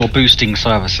For boosting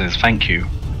services, thank you.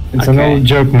 It's an old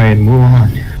joke, mate. Move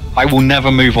on. I will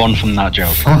never move on from that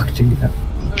joke. Fuck, dude.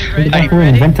 Hey, Who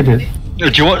invented it?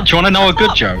 Do you want to know a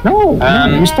good joke? No,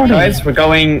 we started. Guys, we're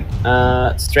going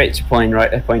straight to point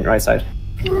right side.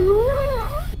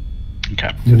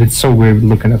 Okay. Dude, it's so weird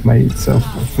looking at myself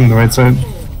from the right side.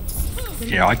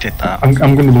 Yeah, I did that. I'm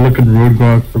gonna look at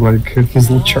Roadblock for like his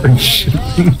little charge.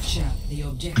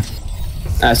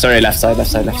 Sorry, left side.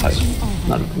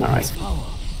 Not right.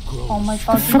 Oh my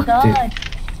fucking god.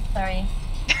 Sorry.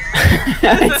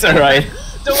 It's alright.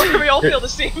 Don't worry, we all feel the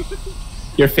same.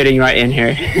 You're fitting right in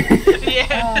here.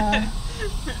 Yeah.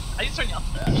 I just turned you off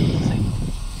for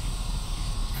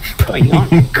that. Going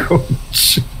on.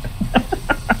 Coach.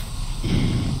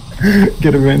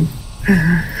 Get him in.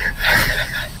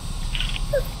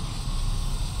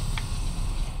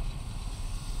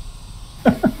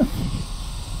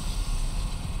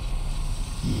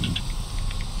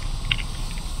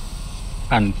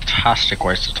 Fantastic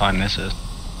waste of time this is.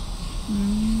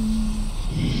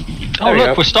 Oh There we look,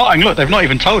 go. we're starting. Look, they've not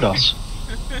even told us.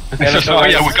 Okay, It's just, oh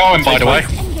yeah, we're going by the way.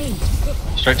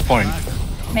 Straight to point.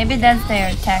 Maybe that's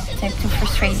their tactic to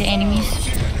frustrate the enemies.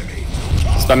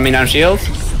 Spam me down shield.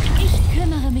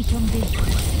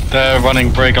 They're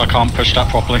running brig. I can't push that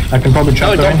properly. I can probably No,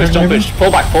 trap don't the push, ranger, don't maybe? push.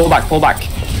 Pull back.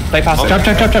 Play passive. Trap.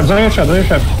 Zarya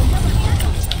trap.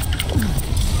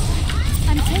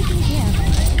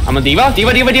 I'm a diva.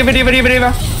 Diva,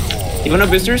 no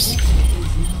boosters.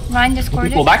 Ryan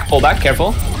discorded. Pull back,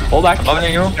 careful. Pull back.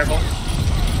 Careful.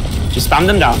 Just spam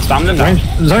them down.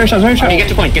 Zarya shot. Okay, get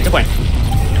to point.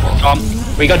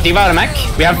 We got diva out of mech.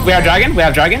 We have dragon.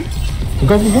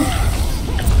 Go.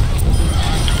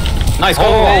 Nice.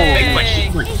 Hey.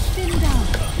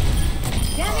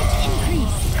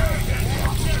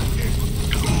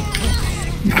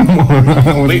 Come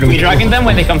on. We dragging them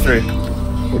when they come through.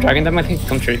 I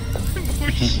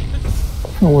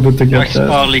wanted to get Nice that.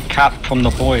 early cap from the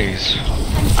boys.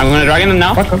 I'm gonna dragon them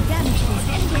now. Fuck up.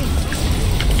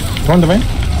 Go on the main.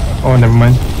 Oh, never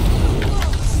mind.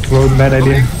 Road, bad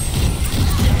idea.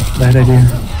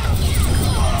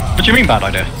 What do you mean bad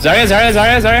idea?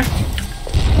 Zarya.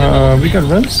 We got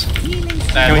runs.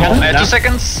 Can we help? 2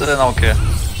 seconds? Then okay.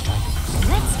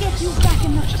 Let's get you back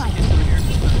in the fight.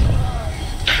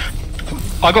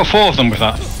 I got 4 of them with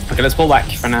that. Okay, let's pull back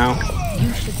for now.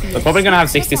 We're probably gonna have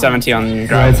 60-70 on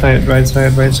ground. Right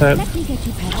side. Let me get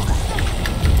you past that.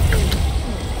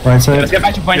 Right Let's side. get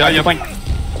back to point. Point.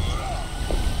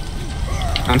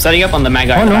 I'm setting up on the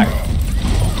mega. Oh no.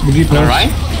 We deep now.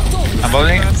 Alright. I'm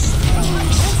bowling.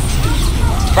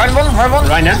 Right one.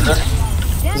 Right now.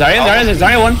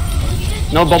 Zarya one.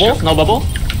 No bubble.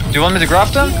 Do you want me to grab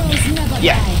them?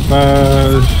 Yeah.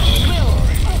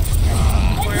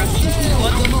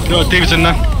 David's in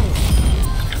there.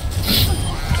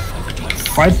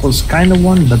 Fight was kind of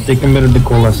won, but they committed the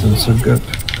coalescence, so good.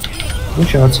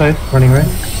 Which outside? Running right?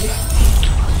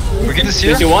 We get this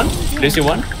here. Lucy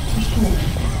one.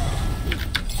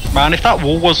 Man, if that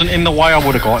wall wasn't in the way, I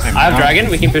would have got him. I have dragon.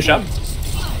 We can push up.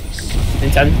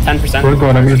 In 10%. We're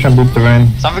going. I'm gonna try and boot the rain.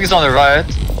 Something is on the right.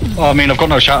 Oh, I mean, I've got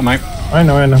no shot, mate. I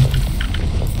know.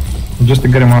 Just to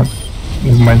get him out.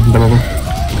 Never mind the bubble.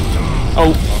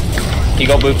 Oh, he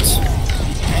got booped.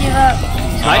 Give up.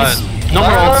 Nice.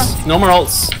 No more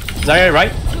ults. Zarya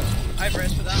right. I have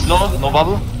rest for that. No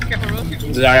bubble. Careful, Rose.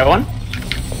 Zarya one.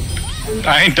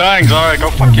 I ain't dying, Zara. Go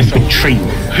fuck yourself. Tree.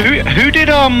 Who did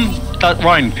that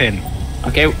Ryan pin?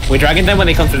 Okay, we're dragging them when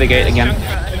they come through the gate again.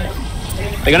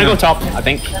 They're gonna go top, I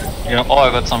think. Yeah. Oh,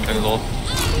 I got something low.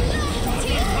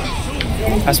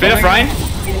 I split off Ryan.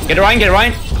 Get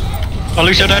Ryan. Oh,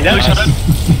 Lucio dead. Yeah. Lucio dead.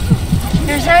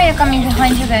 There's Zarya coming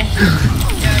behind you guys.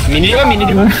 Mini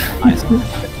diva. Nice.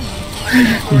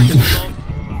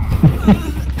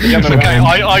 Okay,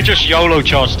 I just YOLO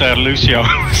charged there, Lucio.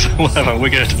 So whatever, we're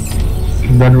good.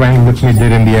 That Ryan with me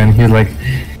did in the end. He's like,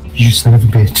 you son of a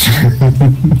bitch.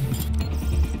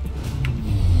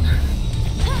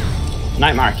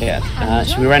 Night market.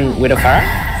 Should we run Widow Fire?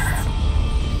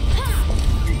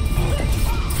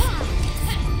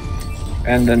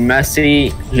 And then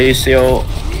Messi, Lucio,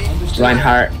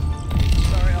 Reinhardt.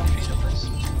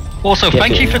 Also,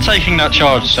 thank you for taking that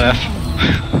charge, Seth.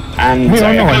 And No,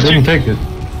 Zarya. I didn't take it.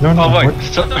 No. Oh wait, what?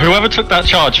 so whoever took that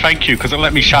charge, thank you, because it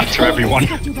let me shatter everyone.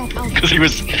 Because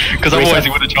otherwise he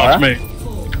would have charged me.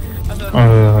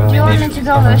 Do you want me to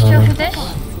go Lucio for this?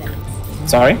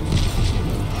 Sorry?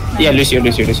 Yeah, Lucio. Too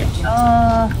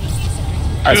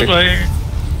Isaac. late.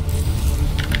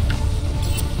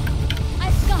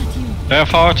 I've got you. They're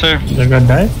far too. They're gonna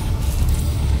die?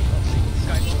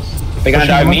 They're gonna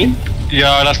dive me?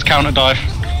 Yeah, let's counter dive.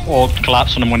 or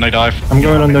collapse on them when they dive. I'm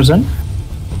going under Zen.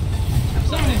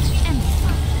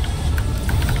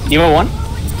 Diva 1.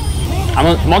 I'm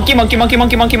on monkey. Monkey Sorry,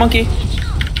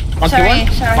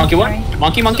 1. sorry, Monkey 1. sorry.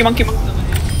 Monkey. I'm gonna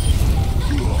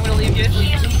leave you.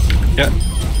 Yeah.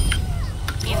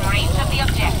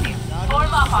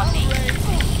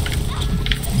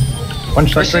 One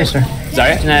shot Tracer.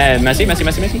 Zarya. Messi.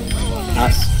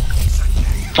 Nice.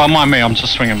 Don't mind me, I'm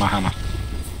just swinging my hammer.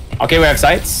 Okay, we have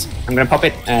sights. I'm gonna pop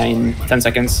it in 10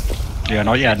 seconds. Yeah,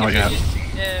 not yet, not yet.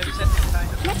 Yeah, reset the time.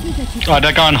 Let me get you Oh,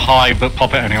 they're going high, but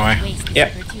pop it anyway.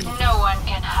 Yep. No one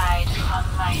can hide from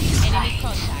my sight.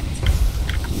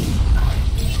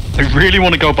 They really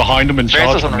want to go behind them and charge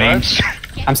Tracer's on the the right. memes.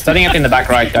 I'm studying up in the back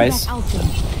right, guys.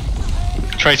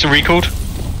 Tracer recalled.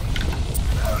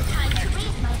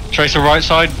 Tracer right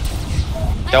side.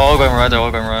 They're all going right,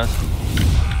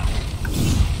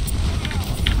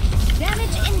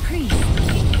 Damage increase.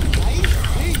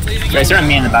 Tracer and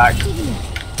me in the back.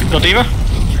 Got Diva.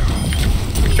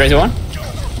 Tracer 1.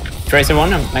 Tracer 1,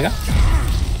 Mega.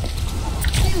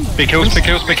 Big kills.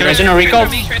 Tracer no recall.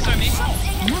 Tracer on me.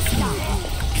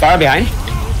 Far behind.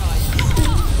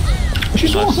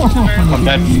 I'm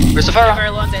dead. Where's the Pharah? Very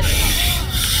long dead.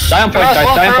 Die on point, guys.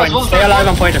 Die on point. Fara's Stay alive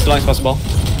on point as long as possible.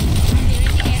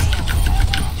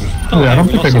 Oh, yeah, I don't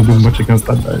think I can do much against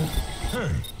that guy.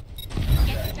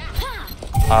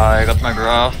 I got my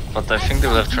graph, but I think they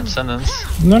will have Transcendence.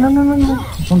 No.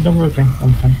 Don't worry.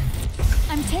 I'm fine.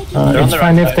 I'm taking They're on It's the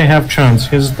fine right if they have chance.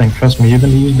 Here's the thing, trust me, you're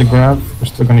gonna use the grab, we're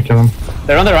still gonna kill him.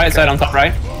 They're on the right side, on top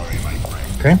right.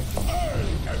 Okay?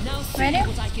 Ready?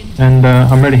 And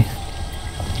I'm ready.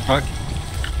 Right.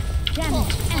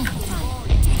 damage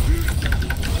amplified.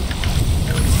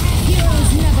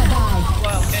 Heroes never die.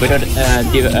 Wow, okay. We got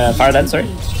Farah dead, sorry.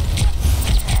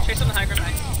 Tracer on the high ground.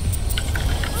 Nice.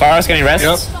 Farah's getting rest.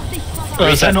 Yep.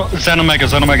 Zen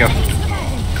Omega.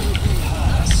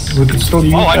 We can still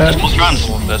use Oh, I that. just lost trans.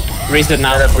 One dead. Reset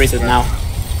now.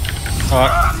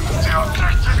 Alright.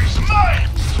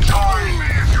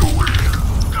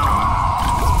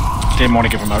 Didn't want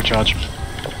to give him out charge.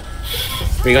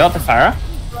 We got the Farah.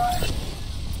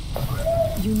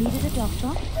 You needed a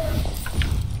doctor?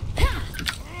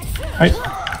 Alright,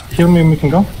 heal me and we can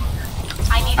go.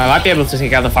 I might be able to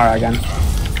take out the Farah again.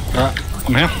 Alright,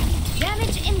 I'm here.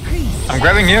 Damage increase. I'm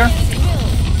grabbing here.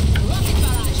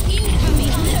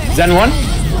 Zen 1.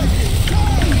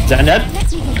 Zen dead.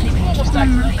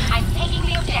 I'm taking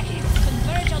the objective.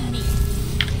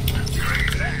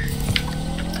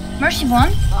 Mercy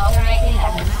 1.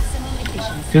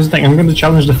 Here's the thing, I'm gonna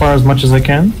challenge the fire as much as I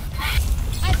can.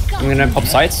 I'm gonna pop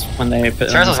sights when they put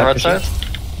Tracer's right side.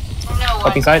 No one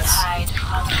Popping can sights. hide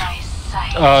from my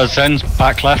sight. Zen's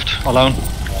back left, alone.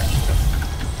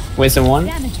 Wisdom 1.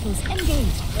 Damage boost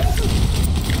engaged.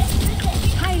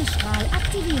 Heilstrahl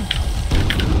aktiviert.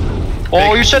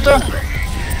 Oh, you set her?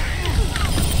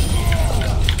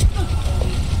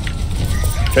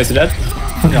 Tracer dead.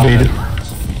 Bait it.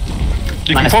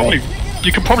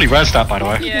 You can probably res that, by the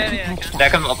way. Yeah, I can. They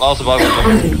can also buy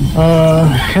one.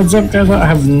 Heads up guys, I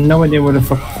have no idea where the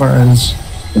fuck fire is.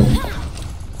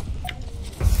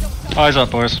 Eyes up,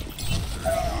 boys.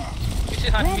 You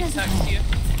should have to be attacked to you.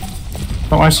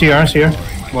 Oh, I see her.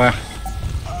 Where?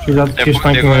 She's They're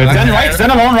flanking going right Zen there. right. Zen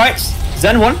alone right.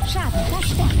 Zen 1. Schaden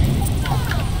verstärkt.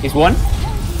 He's 1.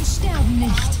 Sterben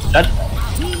nicht. Dead.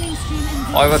 Healing stream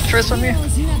engaged. Oh, I got Tracer on me.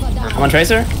 Heroes never die. I'm on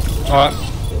Tracer. Alright.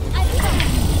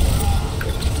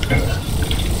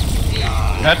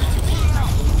 Dead.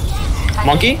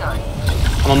 Monkey.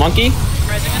 I'm a monkey.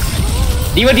 Rising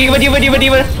us. Diva.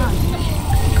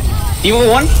 Diva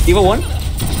 1.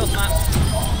 Still smack.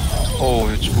 Oh,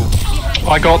 it's cool.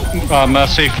 I got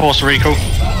Mercy, Force Recall.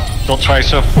 Got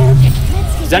Tracer.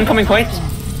 Zen coming point.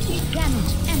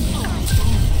 Damage amplified.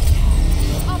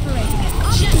 Operating at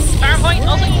Fire point,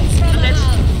 also. I'm dead.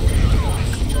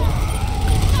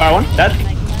 Fire 1. Dead.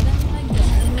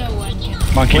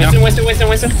 Monkey now.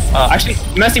 Winston. Actually,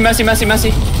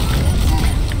 Messi.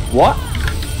 What?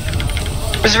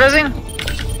 Is resing?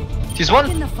 He's in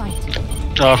one. the fight.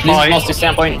 Use Fight. monster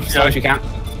standpoint as long as you can.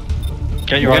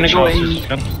 Get your We're own gonna go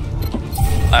chances.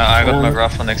 I got my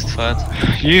graph for next fight.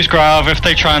 Use Grav. If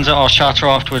they transit, I'll shatter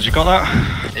afterwards. You got that?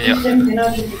 Yeah.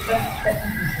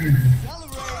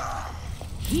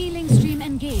 Healing stream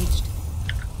engaged.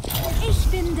 Ich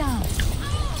bin da.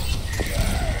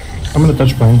 I'm gonna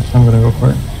touch point, I'm gonna go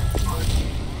for it.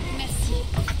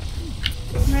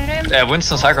 Ready? Yeah,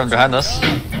 Winston's high ground behind us.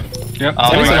 Yep.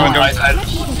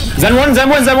 Zen 1.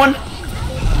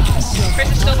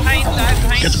 Tracer's still behind.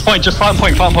 Get the point. Just fight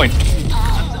point.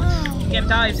 Get him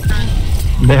dives. He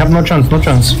can't. They have no chance.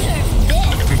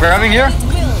 I'm grabbing here.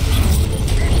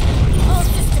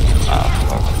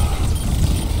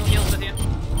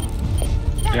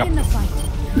 Yep. in the fight.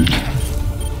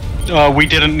 We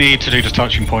didn't need to do the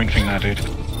touching point thing there, dude.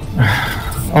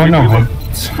 Oh no,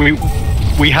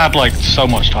 We had like so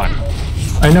much time.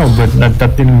 I know, but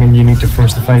that didn't mean you need to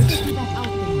force the fight.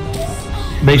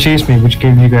 They chased me, which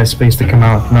gave you guys space to come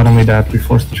out. Not only that, we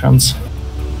forced the chance.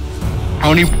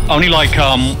 Only like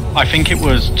I think it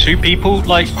was 2 people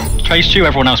like chased you.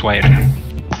 Everyone else waited.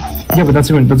 Yeah, but that's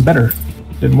better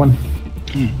than 1.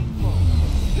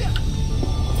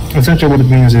 Essentially, what it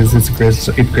means is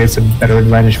it creates a better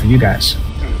advantage for you guys.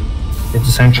 It's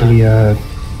essentially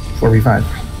 4v5.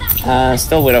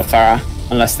 Still Widow Pharah,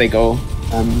 unless they go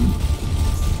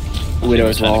Widow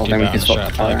as well, then we can swap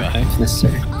to Pharah if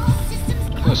necessary.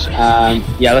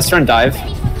 Yeah, let's run dive.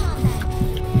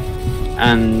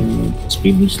 And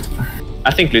Speed boost.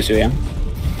 I think Lucio, yeah.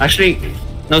 Actually,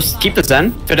 no, keep the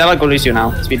Zen. Fidela, go Lucio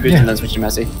now. Speed boost and then switch to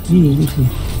Messi.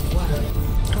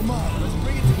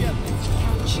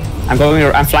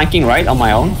 I'm flanking right on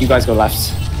my own. You guys go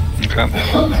left. Okay.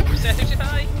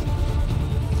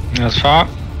 That's far.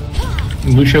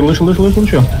 Lucio. Damage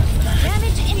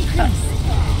increase.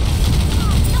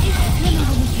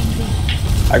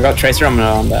 I got Tracer. I'm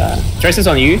on the Tracer's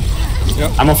on you.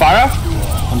 Yep. I'm on Pharah.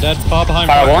 I'm dead. Far behind.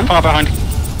 Pharah one. Far behind.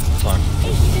 Sorry.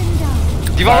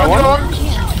 Pharah one.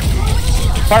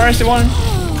 Pharah is the one.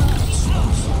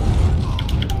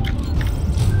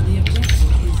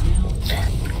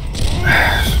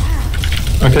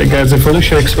 Okay, guys, if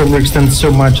Lucio overextends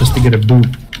so much as to get a boot,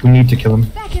 we need to kill him.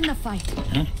 Back in the fight.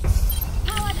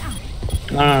 Powered up.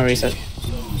 No, reset.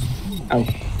 Oh,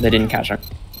 they didn't catch her.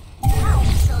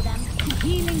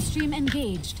 Healing stream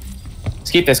engaged.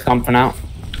 Let's keep this comp for now.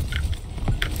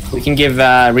 We can give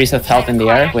Reset health in the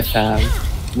air with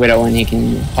Widow and he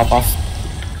can pop off.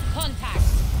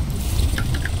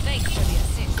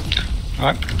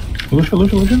 Alright. Lucio.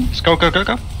 Let's go.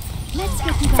 Let's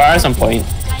get to Pharah's on point.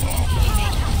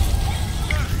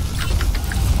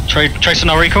 Tracer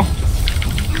no recall.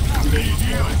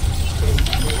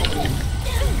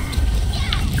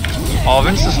 Oh,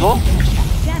 Vince is low.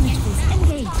 damage boost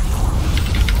engaged.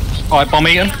 Alright, bomb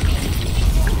eaten.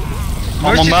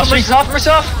 I'm on Mercy.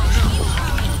 Myself.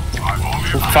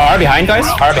 Far behind, guys.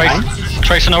 Far behind.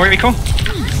 Tracer no recall.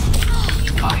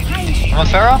 I'm on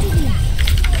Pharah.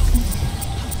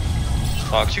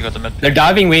 Fuck, you got the mid. They're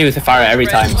diving me with the Pharah every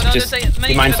time. So just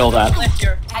be mindful of that.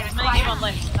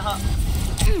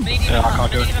 Yeah, I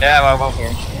can't do it. Yeah, well.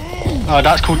 Oh,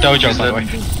 that's called Dojo, by the way.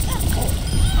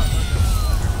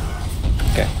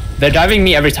 Okay. They're diving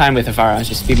me every time with the Pharah.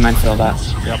 Just be mindful of that.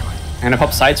 Yep. I'm gonna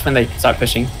pop sights when they start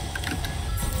pushing.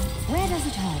 Where does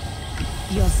it hurt?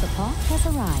 Your support has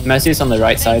arrived. Mercy is on the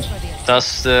right side.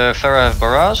 Does the Pharah have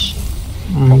barrage?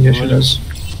 Yeah, she does.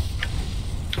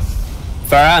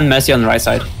 Pharah and Mercy on the right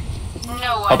side.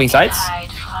 Popping sights.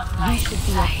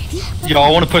 Yo, I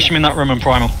want to push him in that room and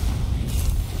primal.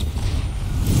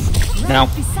 Now.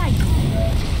 Beside you.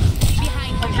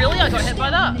 Really? I got hit by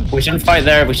that? We shouldn't fight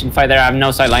there. I have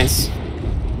no sight lines.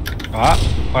 Alright,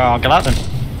 well, I'll get out then.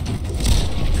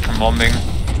 I'm bombing.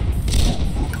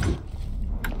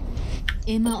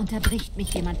 Immer unterbricht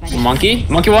mich jemand bei der Monkey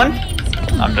one.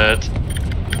 I'm dead.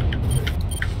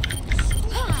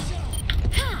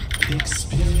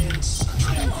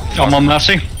 I'm on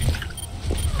Mercy.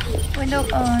 Window.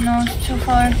 Oh no, it's too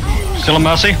far. Still on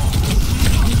Mercy.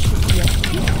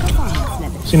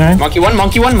 C9.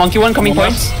 Monkey one coming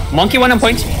points. Monkey one on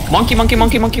point. Monkey.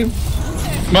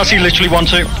 Mercy literally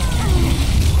 1-2.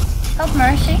 Help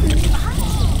Mercy.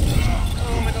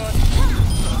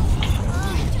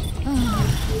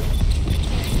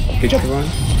 Good job, everyone.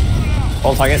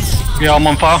 All targets. Yeah, I'm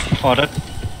on fire. Oh, dead.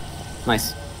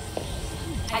 Nice.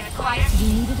 You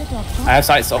needed a doctor? I have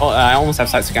sights. I almost have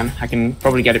sights again. I can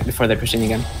probably get it before they push in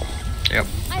again. Yep.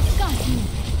 I've got you.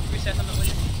 Reset, I'm not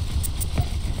with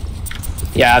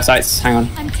Yeah, I have sights. Hang on.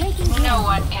 I'm taking you. No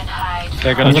one can hide.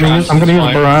 They're I'm gonna try. gonna use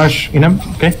a barrage. You know?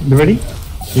 Okay, you ready?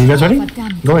 You guys ready?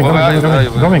 Going.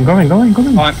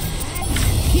 Alright.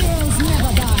 Heroes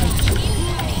never die.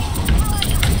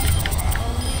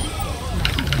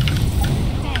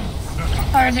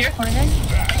 Far discorded.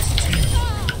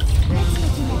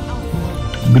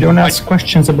 We don't ask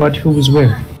questions about who was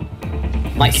where.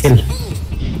 Nice. Kill.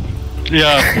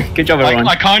 Yeah. Good job, everyone.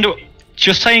 I kind of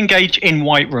just say engage in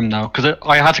white room now, because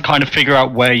I had to kind of figure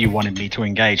out where you wanted me to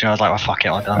engage, and I was like, well, fuck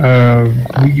it, I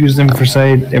don't. We use them for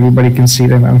sight. Everybody can see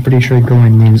them. I'm pretty sure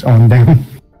going means on them.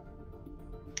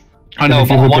 I know, If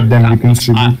you but look at them, you can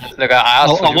see them. Look, I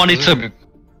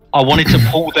wanted to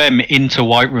pull them into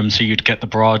white room so you'd get the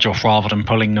barrage off rather than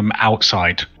pulling them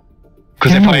outside.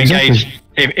 Because if Yeah, I exactly. engaged,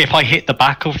 if I hit the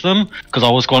back of them, because I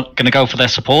was going to go for their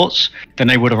supports, then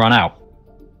they would have run out.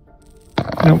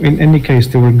 No, in any case,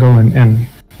 they were going in.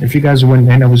 If you guys went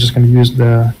in, I was just gonna use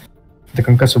the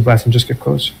concussive blast and just get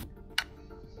close.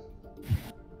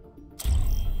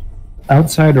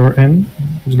 Outside or in,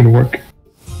 it's gonna work.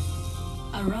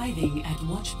 Arriving at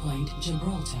Watchpoint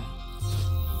Gibraltar.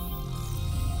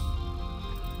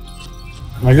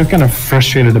 I get kind of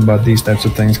frustrated about these types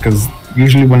of things because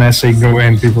usually when I say go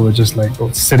in, people are just like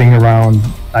sitting around.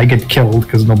 I get killed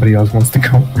because nobody else wants to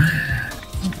go.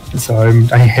 So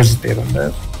I hesitate on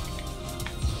that.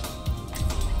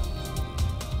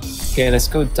 Okay, let's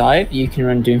go dive. You can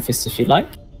run Doomfist if you like,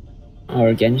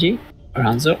 or Genji, or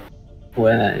Hanzo.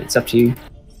 Well, it's up to you.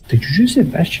 Did you just say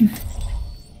Bastion?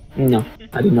 No,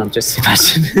 I did not just say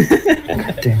Bastion.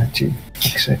 God damn it, dude.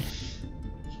 Fuck's sake.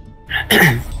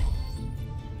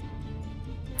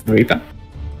 Reaper.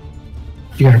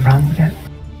 You got a problem with that?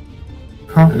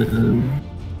 Huh?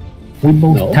 We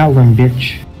both No. Talon,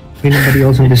 bitch. Anybody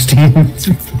else on this team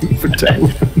for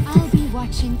Talon? I'll be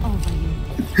watching over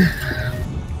you.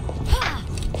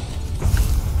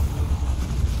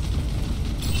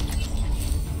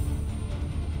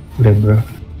 What up, bro?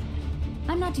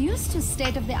 I'm not used to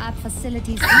state-of-the-art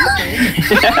facilities these days.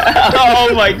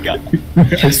 Oh my god.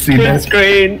 I see Green that.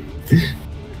 screen.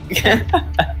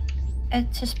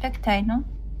 It's a spectate, no?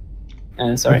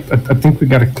 Sorry. I think we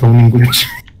got a cloning glitch.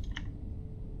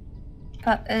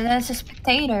 But that's a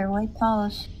spectator. Why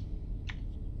pause?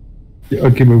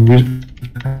 Okay, but we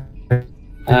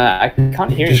I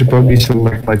can't hear you. should probably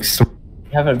select like some.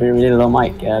 You have a really low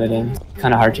mic, then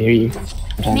kind of hard to hear you.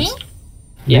 Sometimes. Me?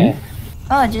 Yeah,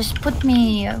 Oh, just put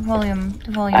me the volume.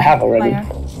 I have already. higher.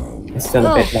 it's still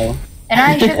a bit low. And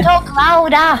I should talk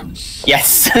louder.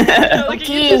 Yes. Like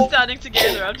Okay. you're just standing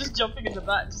together, I'm just jumping in the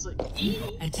back, just like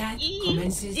Attack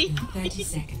commences in 30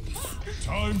 seconds.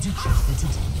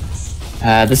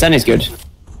 The Zen is good.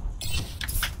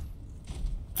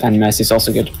 And Mercy is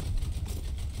also good.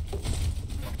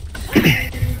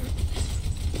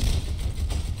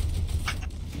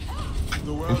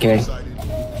 Okay.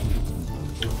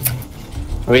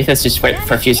 Let's just wait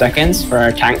for a few seconds for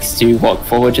our tanks to walk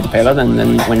forward to the payload, and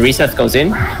then when Reset goes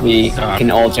in, we can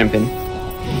all jump in.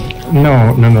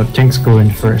 No. Tanks go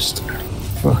in first.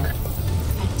 Fuck.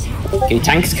 Okay,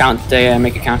 tanks count. They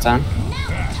make a countdown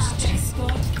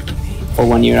for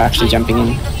when you're actually jumping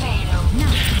in.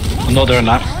 I'm not doing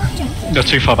that. They're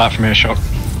too far back from earshot.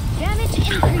 Damage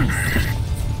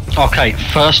increase. Okay,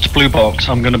 first blue box,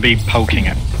 I'm gonna be poking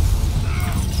it.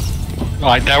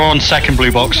 Right, they're on second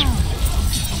blue box.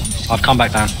 I've come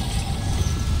back down.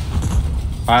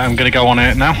 Right, I'm gonna go on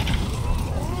it now.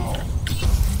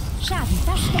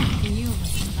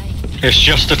 It's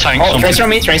just the tanks Oh, on Tracer on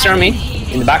me,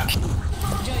 in the back.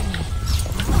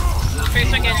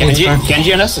 Tracer again.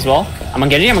 Genji on us as well. I'm on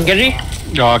Genji.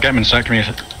 Oh, I'll get him in a sec, give me a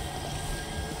sec.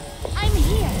 I'm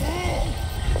here.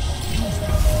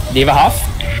 Diva half.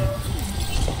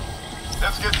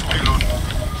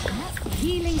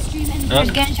 Healing stream and Yeah.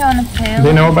 Just get you on the Do they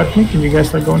tail. know about me? Can you guys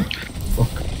start going?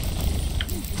 Fuck.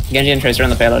 Genji and Tracer on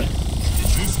the payload.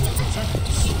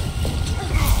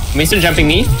 Mister jumping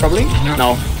me, probably?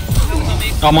 No.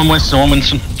 I'm on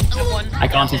Winston, I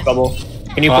can't hit bubble.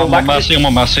 Can you I'm pull on back? Mercy, I'm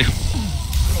on Mercy.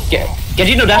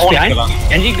 Genji no dash I wanna behind.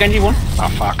 kill Genji one. Oh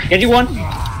fuck. Genji one.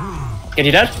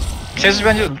 Genji dead.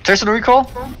 There's a recall?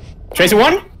 Tracer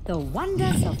one. the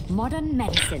wonders of modern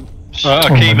medicine.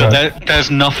 Okay, my but God. there's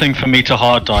nothing for me to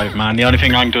hard dive, man. The only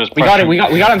thing I can do is We got it. We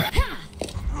got him.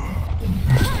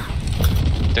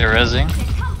 They're rezzing.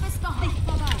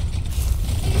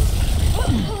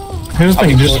 Here's the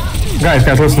thing, just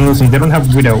guys, listen. They don't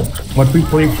have Widow. What we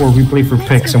play for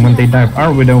picks, and when they dive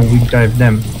our Widow, we dive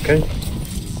them. Okay?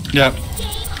 Yeah.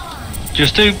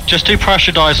 Just do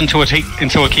pressure dives until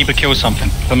a keeper kills something,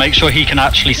 but make sure he can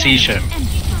actually see shit.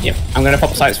 Yep. I'm gonna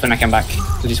pop sights when I come back.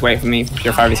 So just wait for me.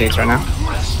 You're 5v6 right now.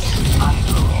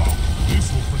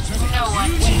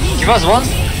 Give us one.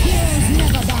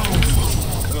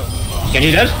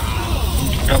 Genji dead.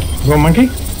 Go monkey.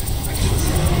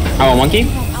 Oh, monkey.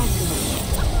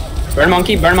 Burn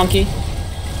monkey.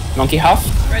 Monkey half.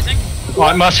 Rising.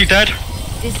 Right, Mercy dead.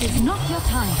 This is not your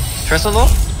time. Tracer low.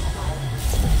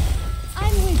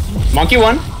 I'm with you.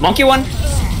 Monkey one.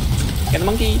 Get the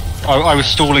monkey. I was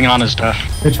stalling Anna's death.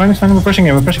 It's fine. We're pushing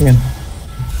in.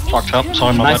 Fucked up,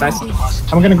 sorry my Nice, bad. nice.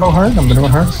 I'm gonna go hard. I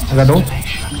got ult.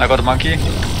 I got a monkey. You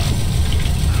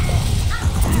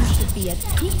should be at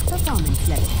peak performance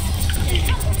level.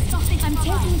 I'm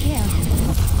taking care of you.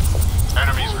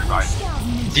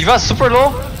 Diva's super low.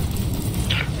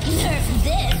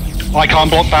 I can't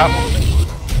block that.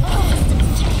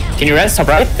 Can you rest? Top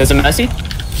right. There's a mercy.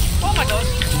 Oh my god.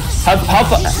 Help.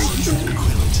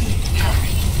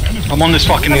 I'm on this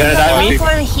fucking. You gonna die me?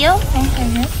 For the heal? Okay,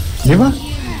 Diva?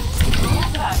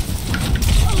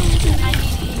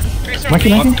 Monkey,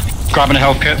 monkey. Grabbing a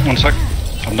health kit. 1 sec.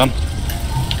 I'm done.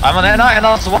 I'm on Anna,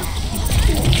 Anna's one.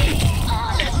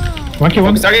 Monkey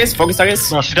one. Focus targets, focus targets.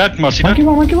 Mercy dead. Mercy dead. Monkey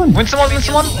one, monkey one. Win someone, win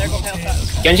someone.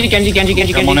 Genji, Genji, Genji,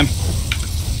 Genji, I'm on him.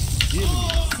 Genji.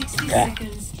 60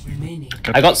 seconds remaining.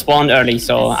 I got spawned early,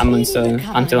 so I'm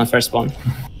until on first spawn.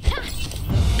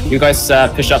 You guys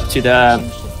push up to the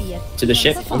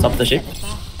ship, on top of the ship.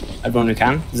 Everyone who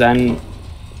can. Then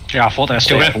Yeah, I thought they were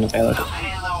still stay here. on the payload.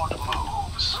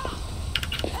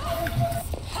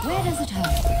 Where does it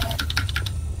hurt?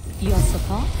 Your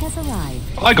support has arrived.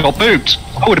 I got booped.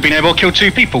 I would have been able to kill 2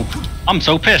 people. I'm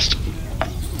so pissed.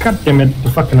 God damn it,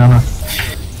 the fucking Anna.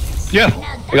 Yeah.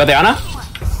 You got the Ana?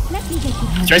 Let me get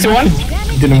you. Tracer one?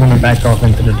 Didn't want to back off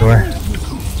into the door.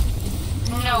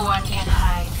 No one can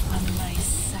hide from my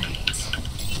sight.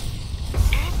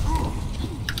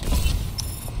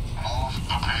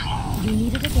 You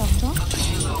needed a doctor?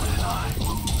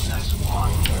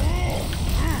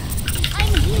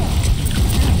 I'm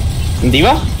here.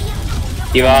 Diva?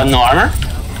 Diva, no armor.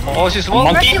 Oh, she's one.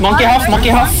 Monkey, monkey half, monkey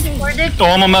half. Oh,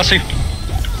 I'm on Mercy.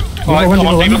 Alright, one, I'm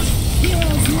on one. Diva.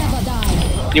 Heroes never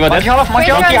die. Diva dead. Monkey half,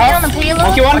 monkey Monkey half. half. Monkey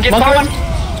one, monkey one.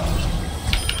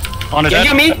 On a Genji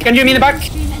dead. on me, Genji on me in the back.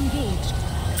 Stream engaged.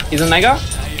 He's on Mega.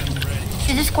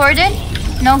 She just scored it.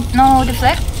 No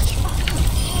deflect.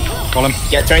 Got him.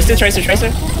 Yeah, Tracer, Tracer, Tracer. I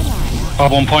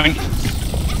have 1 point.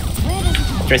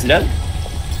 Tracer dead.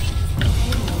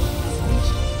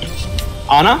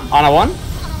 Ana one.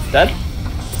 Dead.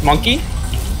 Monkey.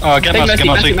 Get Take Mercy,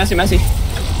 get Mercy. Messi.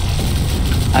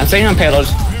 I'm staying on payload.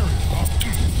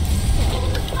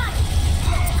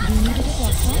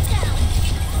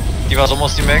 Diva's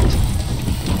almost demagged.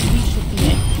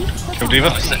 Kill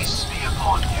Diva.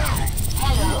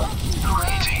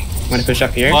 I'm gonna push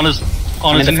up here. Honor's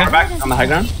I'm in in the far here. back on the high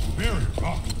ground.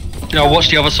 Yeah, watch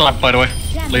the other side, by the way.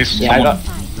 Please. Yeah, I someone. got.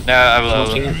 Yeah, I will.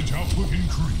 Watching it.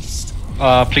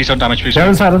 Please don't damage me. The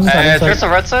other side, other side, other There's side.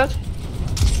 the right side.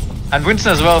 And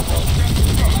Winston as well.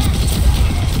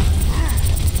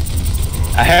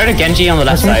 I heard a Genji on the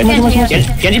left side.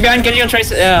 Genji behind, Genji on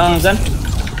Tracer, on Zen.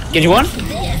 Genji one.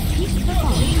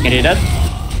 Genji dead.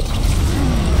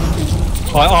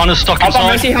 Alright, Honor's stuck Help on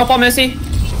inside. Mercy, help on Mercy.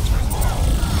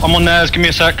 I'm on theirs, give me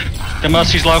a sec. The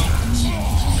Mercy's low.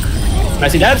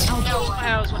 Mercy dead. One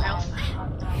health.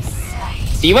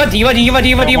 Diva.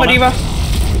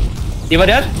 Diva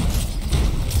dead.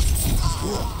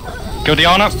 Kill the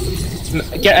Honor.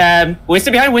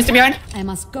 Winston behind. I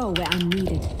must go where I'm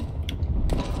needed.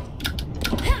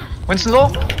 Winston low.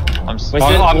 I'm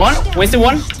Winston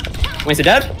one. Winston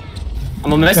dead.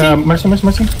 I'm on Mercy. Mercy.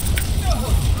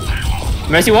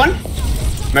 Mercy one.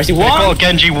 Mercy They've one. got a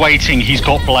Genji waiting, he's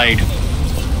got Blade.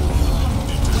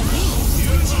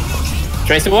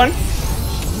 Tracer one.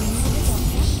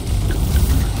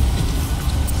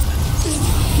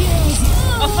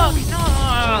 Oh fuck,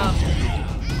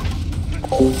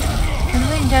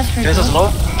 no! There's a slow.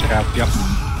 Yep.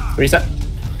 Reset.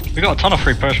 We got a ton of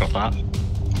free push off that.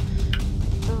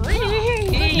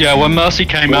 Yeah, when Mercy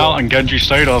came out and Genji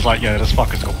stayed, I was like, yeah, this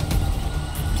fucker's cool.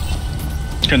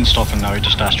 Couldn't stop him though, he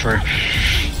just dashed through.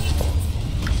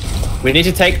 We need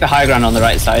to take the high ground on the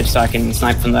right side so I can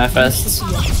snipe from there first.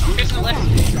 Here's the left.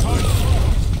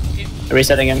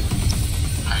 Reset again.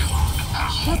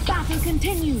 The battle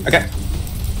continues. Okay.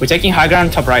 We're taking high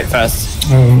ground top right first.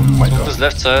 Oh my god. Who's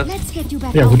left side? Let's get you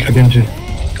back. Yeah, on with Genji.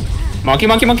 Monkey.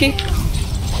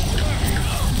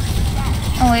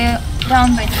 Oh, we're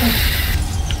down by 2.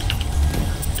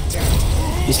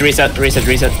 Just reset.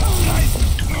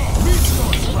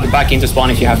 Go back into spawn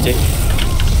if you have to.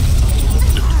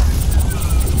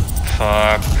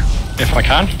 Fuck. If I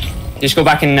can. Just go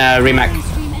back and remap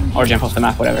or jump off the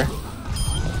map, whatever.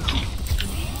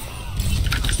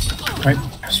 Right,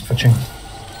 switching.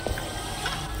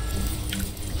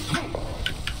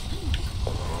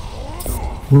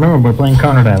 Remember, we're playing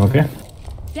counter dive, okay?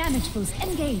 Damage boost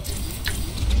engaged.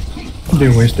 They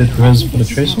wasted res for the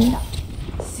tracer.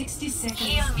 60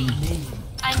 seconds remaining.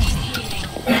 I need healing.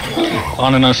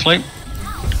 Honor no sleep.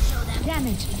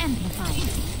 Damage amplified.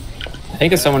 I think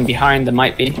there's someone behind that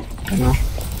might be. I don't know.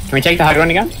 Can we take the high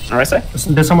ground again? On right side?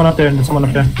 There's someone up there, on the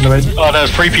right. Oh,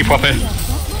 there's 3 people up here.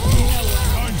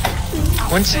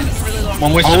 Winston.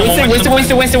 One Winston, one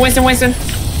Winston.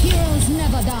 Heroes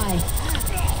never die.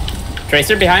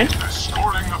 Tracer behind.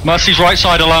 Mercy's right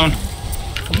side alone.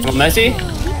 Oh, Mercy.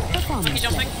 Performance.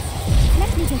 Jumping.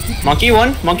 Let me get you. Monkey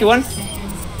one.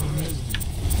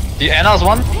 The Anna's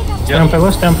one. Stay on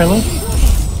payload. I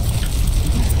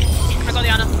got the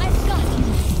Ana. I've got you.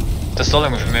 They're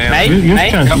stalling with me. May? Use May?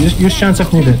 chance. Use chance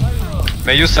if needed.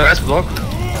 May use the rest block.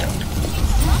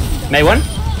 May one?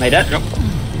 May dead? Yep.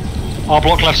 I'll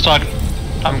block left side.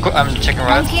 I'm checking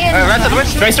right. Monkey in Right at the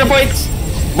witch. Tracer point!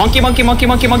 Monkey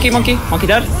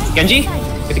dead? Genji?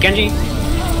 Get the Genji.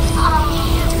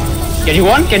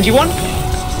 Genji one?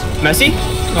 Mercy?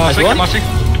 Nice one. Mercy.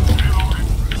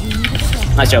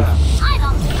 Nice job.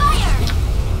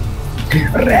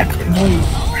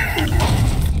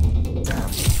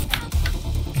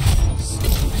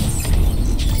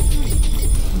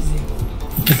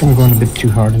 I think I'm going a bit too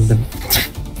hard in the.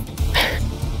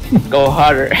 Go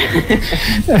harder.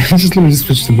 Just let me just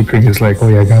switch to McCree. It's like, oh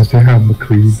yeah, guys, they have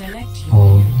McCree.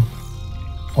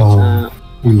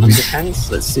 We lose. Depends.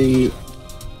 Let's see.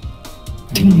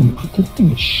 Damn, that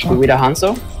thing is Do shot. we the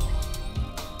Hanzo?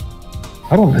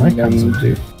 I don't like And, Hanzo,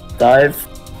 dude. Dive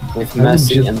with I would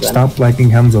Mercy just and then. stop liking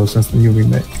Hanzo since the new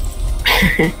remake.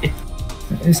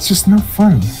 It's just not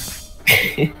fun.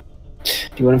 Do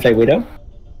you want to play Widow?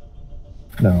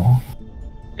 No.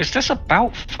 Is this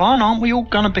about fun? Aren't we all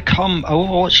gonna become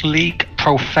Overwatch League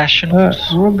professionals?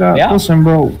 Yeah. Listen,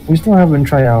 bro, we still having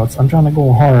tryouts. I'm trying to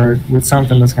go hard with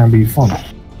something that's gonna be fun.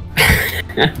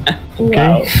 Okay?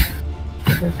 Wow.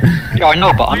 Yeah, I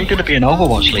know, but I'm gonna be an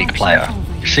Overwatch League player.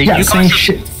 See, Yeah, you same guys.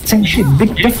 shit. Same shit.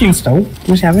 Big difference though.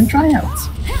 Who's having tryouts?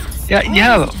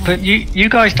 Yeah, but you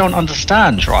guys don't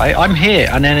understand, right? I'm here,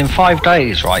 and then in 5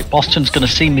 days, right? Boston's gonna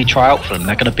see me try out for them.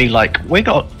 They're gonna be like, we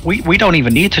don't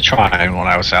even need to try anyone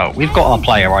else out. We've got our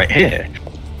player right here.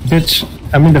 Bitch,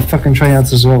 I'm in the fucking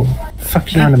tryouts as well.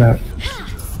 Fuck you on about.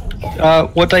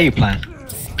 What day you playing?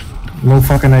 No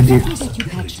fucking idea.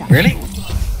 Really?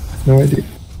 No idea.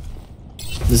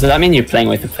 Does that mean you're playing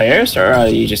with the players, or are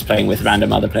you just playing with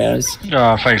random other players?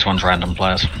 Phase 1's random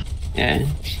players. Yeah,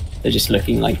 they're just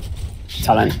looking like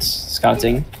talent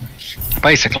scouting.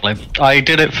 Basically, I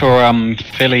did it for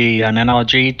Philly and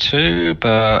NRG too,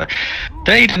 but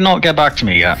they did not get back to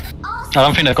me yet. I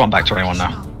don't think they've gone back to anyone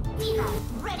now.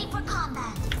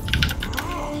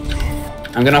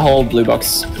 I'm gonna hold blue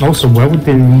box. Also, why would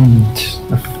they need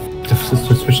to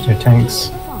switch their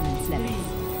tanks?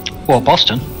 What,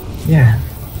 Boston? Yeah.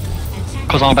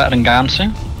 Because I'm better than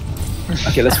Gamsu?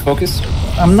 Okay, let's focus.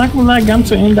 I'm not gonna let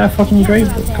Gamsu in that fucking grave.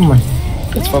 Come on.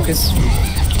 Let's focus.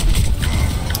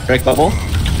 Break bubble.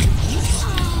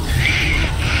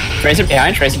 Tracer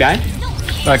behind, Tracer behind.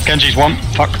 Genji's one.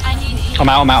 Fuck. I'm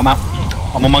out.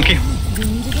 I'm a monkey.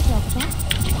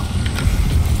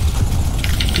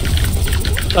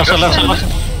 Left side.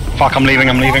 Fuck, I'm leaving,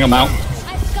 I'm out.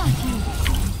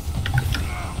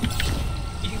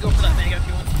 You can go for that mega if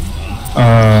you want.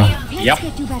 Yep.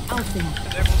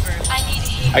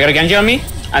 I got a Genji on me.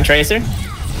 And Tracer.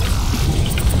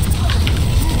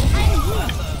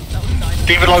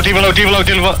 Diva low. D.Va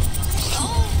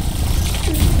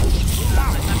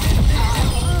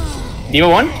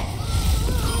one?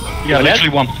 Yeah, literally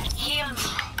one. Heal me.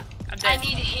 I'm dead. I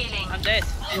need healing. I'm dead.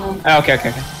 Oh, okay.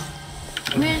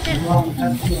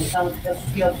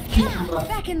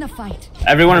 Back in the fight.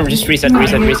 Everyone just reset if you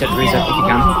can.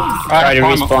 Try to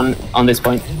respawn on this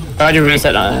point. Try to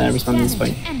reset, respawn on this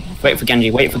point. Wait for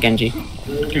Genji.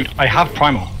 Dude, I have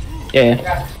primal.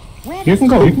 Yeah. You can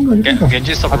go.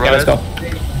 Genji stop Okay, let's go.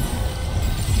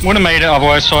 Wouldn't have made it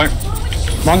otherwise, sorry.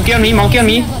 Monkey on me.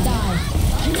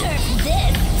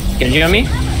 Genji on me.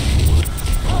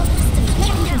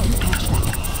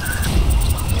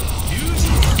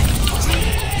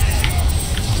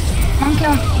 Monkey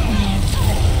on.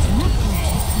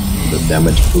 The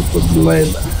damage proof was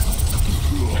delayed.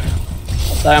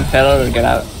 Die on pillar or get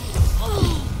out.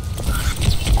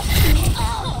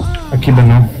 I keep it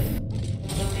now.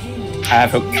 I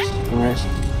have hook. Alright.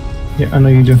 Yeah, I know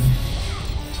you do.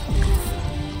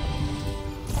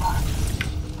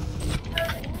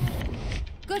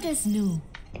 Good as new.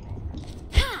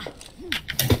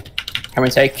 Can we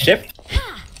take ship?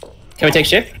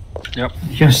 Yep.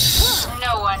 Yes.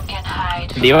 No one can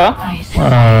hide. D.Va?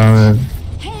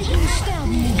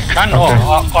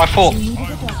 Cannot. I thought.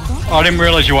 I didn't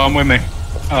realise you weren't with me.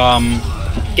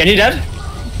 Genji dead?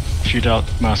 If you don't,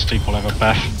 mercy, whatever,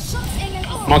 Beth.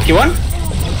 Monkey one?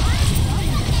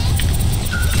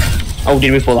 Oh,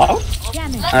 did we pull out?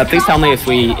 Please tell me if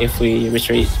we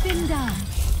retreat.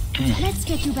 Let's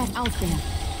get you back out there.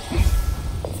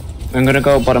 I'm gonna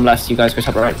go bottom left, you guys go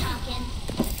top right.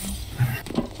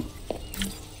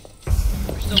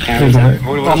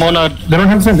 I'm on a. They don't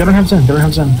have Zen.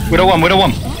 Widow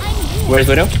one. Where's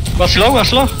Widow? That's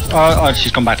low.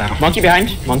 She's gone back down. Monkey behind.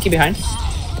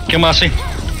 Kill Mercy.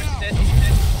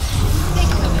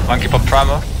 Monkey pop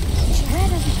primal.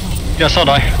 Yes, I'll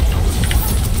die.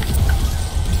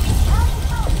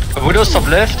 Widow's top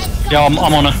left. Yeah, I'm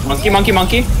on her. Monkey, monkey,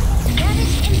 monkey.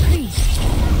 Genji's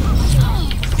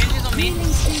on me.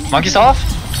 Monkey's off.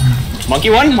 Monkey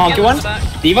one, monkey one.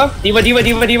 Diva, diva, diva,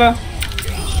 diva, diva.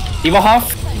 Diva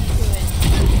half.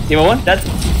 Diva one, dead.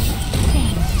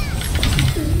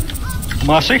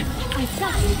 Mercy.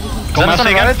 Go Zen's on Mercy the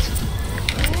again. right.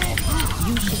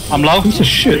 I'm low. Piece of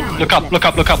shit. Look up, look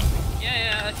up, look up.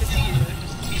 Yeah, I can see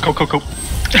you. Cool, cool, cool.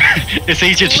 It's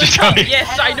easier to just tell you.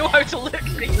 Yes, I know how to look.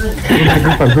 Group.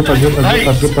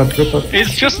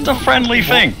 It's just a friendly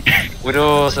thing.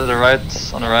 Widow's at the right,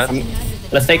 on the right.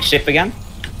 Let's take ship again.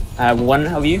 One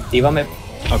of you, Diva maybe.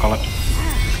 Oh, got it.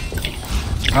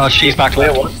 Oh, she's back Wait,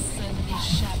 left. what?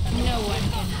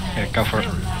 Yeah, go for it.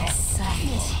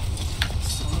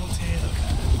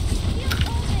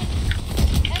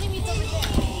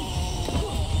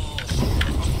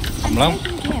 I'm low.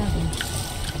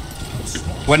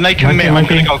 When they commit, I'm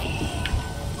gonna go.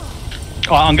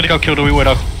 Oh, I'm gonna go kill the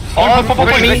widow. Oh, pop,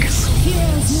 me.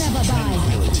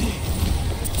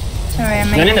 Sorry, I'm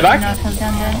Then in the back? Down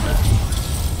there.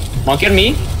 Monkey on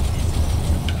me.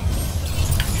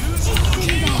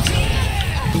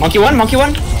 Monkey one.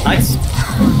 Nice.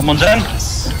 I'm on Zen.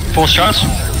 4 shots.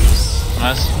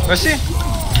 Nice. Where's he?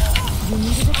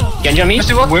 Genji on me.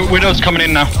 Widow's coming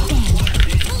in now.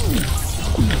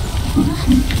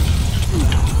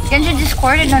 Genji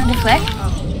discorded on deflect.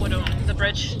 Oh, Widow, the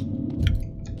bridge.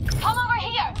 Come over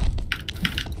here.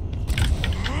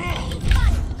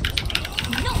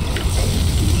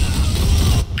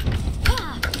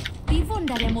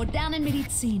 Bewundere der modernen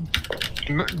Medizin.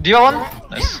 Diva one.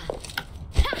 Nice.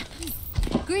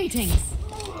 Greetings.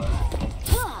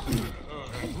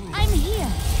 I'm here.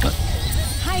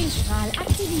 Heilstrahl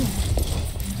aktiviert.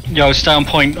 Yo, stay on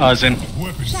point, Zen.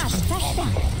 Schaden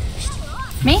verstärkt.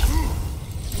 Me?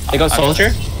 They got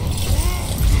soldier.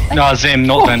 No, Zim,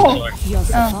 not Zen. Sorry. Your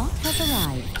support has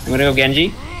arrived. I'm gonna go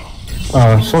Genji.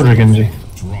 Soldier Genji.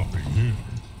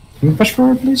 Can you push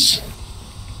forward, please?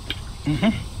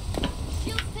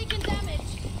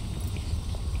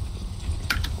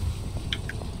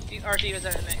 RG was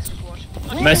out of the mix, just watch.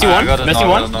 Mercy I one. got it, Mercy no, I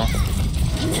one. don't know.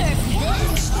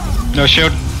 No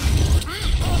shield.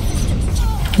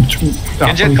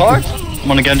 Genji at card.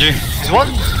 I'm on a Genji. He's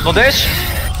one. No dash.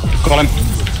 Got him.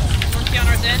 Monkey on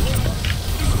our end.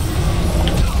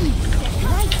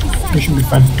 We should be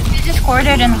fine. He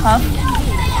discorded and huffed.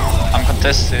 I'm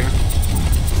contesting.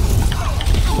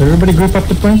 Everybody group up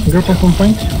the point. Group up on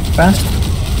point. Fast.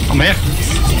 I'm here.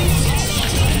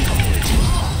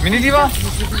 Mini Diva.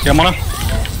 Yeah, I'm on him.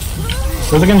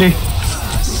 Where's the Genji?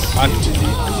 Fine.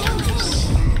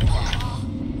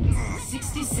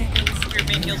 60 seconds. Your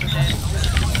main heals are dead.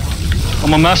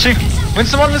 I'm on Mercy.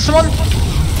 Winston one. You're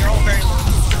all very low.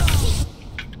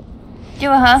 Do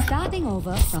a huff. Starting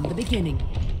over from the beginning.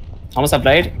 Almost have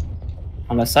blade.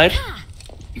 On left side.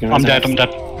 You can I'm res dead, I'm dead.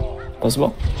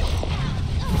 Possible.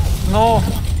 No.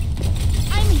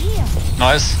 I'm here.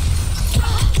 Nice.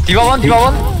 Diva one. Diva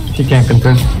one. He can't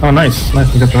contest. Oh, nice.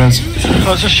 Nice, we got the res.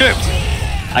 Oh, it's a ship.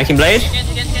 I can blade.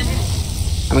 Genji.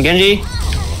 I'm a Genji.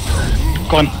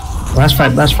 Go on. Last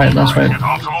fight. Starting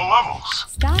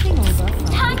over from the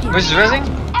beginning. Where's resing?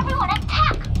 Everyone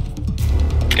attack.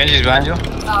 Genji's behind you.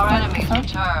 Our enemies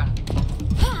return.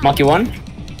 Monkey one.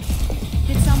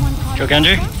 Did someone call Kill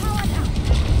Genji.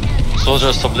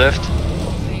 Soldier's top left.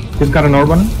 He's got an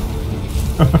orb on him.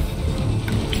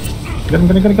 Get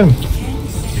him.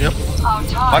 Our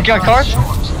time Monkey on card. we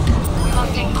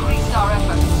must increase our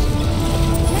efforts.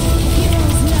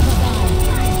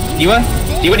 Diva.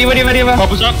 Diva.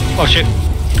 Bubbles up. Oh shit.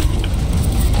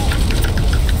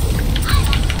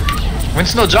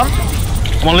 Winston no jump.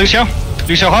 Come on, Lucio.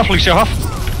 Lucio half. Lucio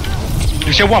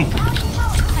 1.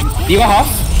 Diva half.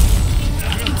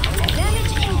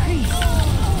 damage increase?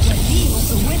 The deals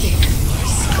with it.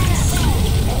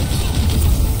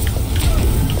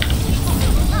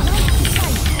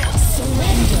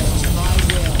 Surrender to my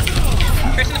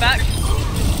will. Trace in the back.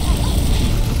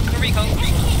 No recon.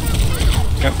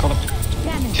 Yep, got him.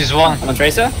 Damage. She's one. I'm a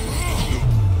Tracer.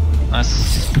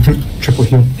 Nice. Triple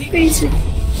heal.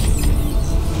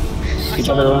 Good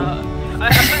job, everyone.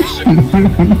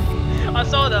 I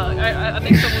saw that. I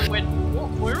think someone went, what,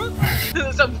 Moira?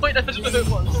 At some point, I don't know who it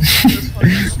was. It was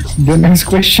funny. Don't ask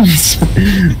questions.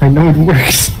 I know it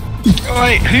works.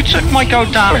 Alright, who took my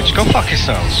gold damage? Go fuck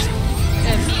yourselves.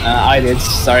 I did.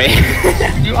 Sorry.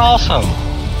 You arsehole.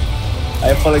 I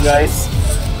apologize.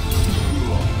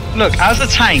 Look, as a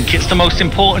tank, it's the most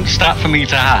important stat for me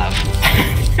to have.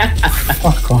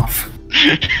 Fuck off.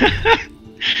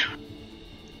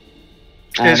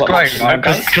 It's great, right?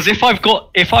 Because if I've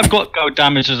got go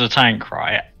damage as a tank,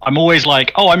 right, I'm always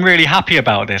like, oh, I'm really happy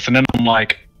about this, and then I'm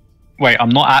like, wait, I'm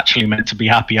not actually meant to be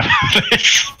happy about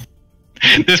this.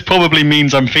 This probably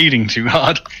means I'm feeding too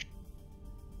hard.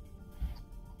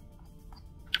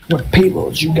 What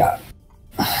payloads you got?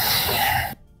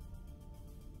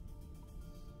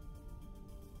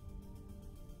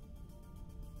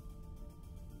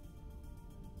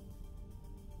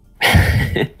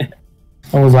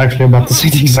 I was actually about to say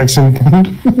the exact same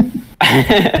thing.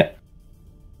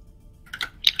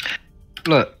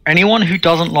 Look, anyone who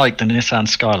doesn't like the Nissan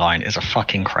Skyline is a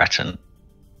fucking cretin.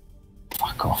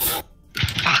 Fuck off.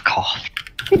 Fuck off.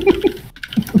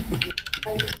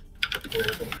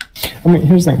 I mean,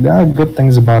 here's the thing. There are good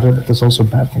things about it, but there's also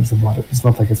bad things about it. It's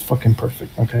not like it's fucking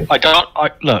perfect, okay? I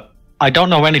don't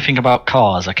know anything about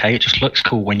cars, okay? It just looks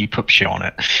cool when you put shit on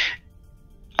it.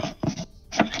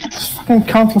 There's fucking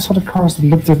countless other cars that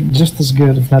look just as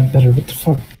good, if not better. What the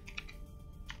fuck?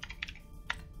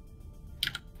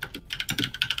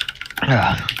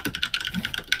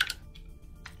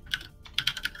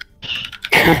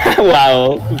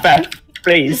 Wow, bad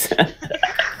please.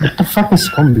 What the fuck is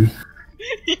Combi?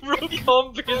 He wrote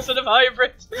combi instead of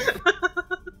hybrid.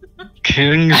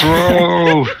 Kings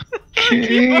Row!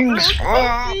 Kings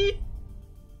Row!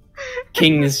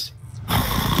 Kings.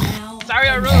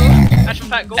 Zarya Row. Actual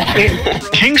fact, go.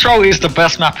 Kings Row is the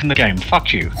best map in the game.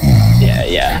 Fuck you.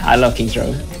 Yeah, I love Kings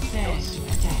Row.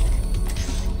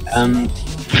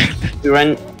 We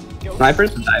ran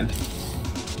snipers or dive?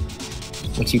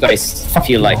 What do you guys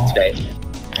feel like today?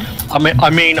 I'd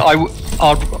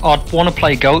want to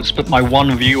play goats, but my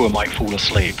one viewer might fall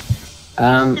asleep.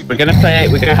 We're gonna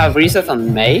have reset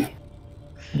on May.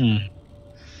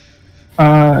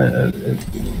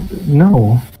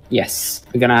 No. Yes,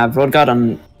 we're gonna have Rodgard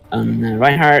on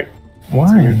Reinhardt.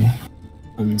 Why?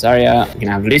 On Zarya, we're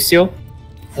gonna have Lucio.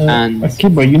 And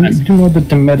Akiba, you do know that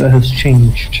the meta has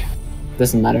changed.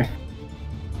 Doesn't matter.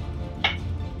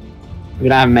 We're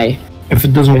gonna have May. If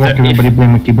it doesn't work, everybody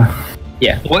blame Akiba.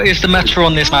 Yeah. What is the meta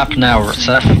on this map now,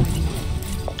 Seth?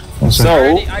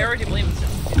 So, I already blame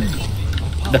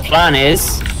the plan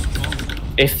is,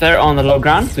 if they're on the low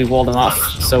ground, we wall them off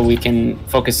so we can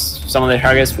focus some of their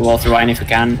targets. We wall through Ryan if we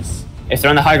can. If they're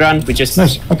on the high ground, we just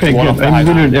nice. Okay, wall off good. the I high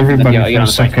muted ground, everybody then for a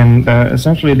second.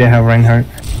 Essentially, they have Reinhardt.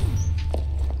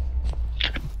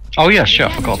 Oh yeah, sure.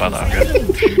 I forgot about that. Okay.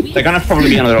 They're gonna probably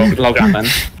be on the low ground then.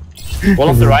 Wall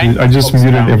off the right. I just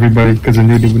muted everybody because I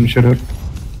knew they wouldn't shut up.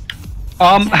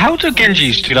 How do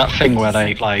Genjis do that thing where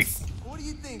they like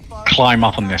climb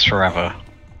up on this forever?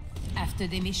 After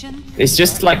the mission, It's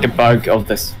just like the bug of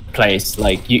this place.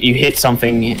 Like you hit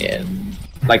something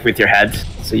like with your head,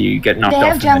 so you get knocked They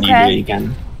have off and then you Junkrat. do it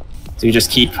again. So you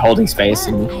just keep holding space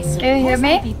and Do you hear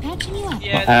me? be patching you up.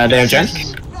 Yeah, they have junk.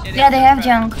 Yeah, they have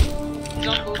junk.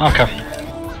 Okay.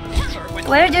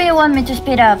 Where do you want me to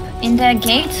speed up? In the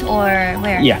gates or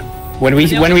where? Yeah. When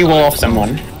we wall off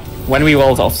someone. When we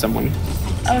wall off someone.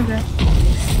 Okay.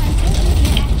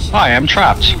 Hi, I'm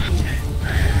trapped.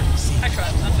 I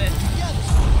tried, I'm dead.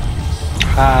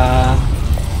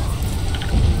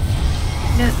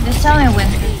 Just tell me when.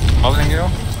 Holding you?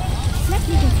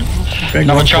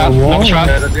 Another trap. Another trap.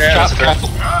 Trap.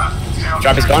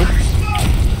 Trap is gone.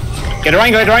 Get a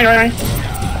Ryan, get a Ryan.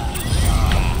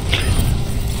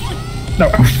 No,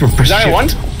 for Zarya one.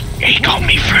 He got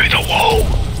me through the wall. I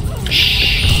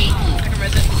can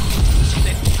res it.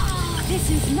 This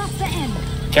is not the end.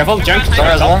 Careful, junk.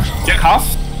 Zarya's one. Junk half.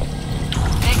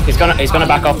 He's gonna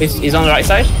back up. He's on the right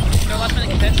side. No last minute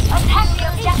contest.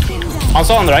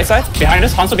 Hanzo on the right side. Behind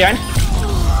us. Hanzo behind.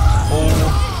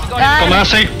 Got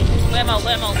mercy. Let him out,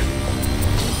 let him out.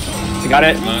 You got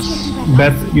it.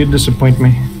 Beth, you disappoint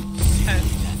me.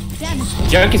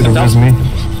 Junk is That was down. me.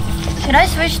 Should I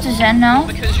switch to Zen now?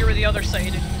 Because you were the other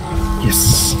side.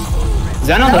 Yes.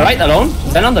 Zen on the right alone.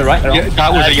 Zen on the right alone. Yeah,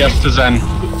 that was a yes to Zen.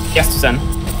 Yes to Zen.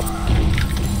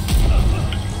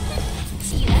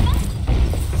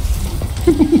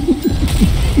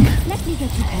 Let me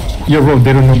get you patched up. Yo, bro,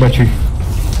 they don't know about you.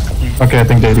 Okay, I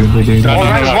think they do. They do.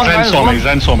 Zen saw me.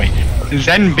 Zen saw me.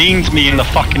 Zen beamed me in the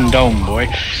fucking dome, boy.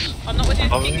 I'm not with you.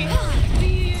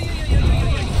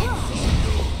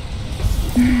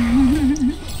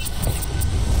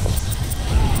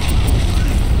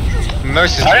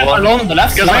 Mercy's Zarya one. alone on the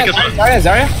left. Yes, Zarya, yes.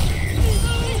 Zarya.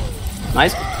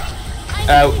 Nice.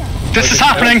 This is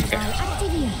happening.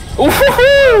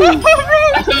 Ooh-hoo-hoo!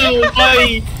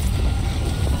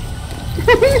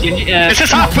 This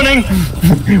is happening.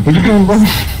 Where you going, bro?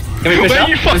 Can we push Where up?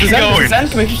 you fucking going? Zen?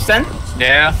 Can we push Zen?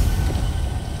 Yeah.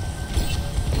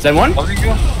 Zen one? Holding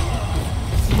you?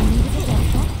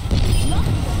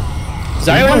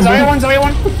 Zarya 1, Zarya 1, Zarya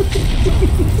 1.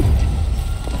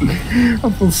 I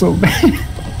feel so bad.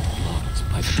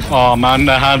 Oh man,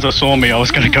 the Hanzo saw me. I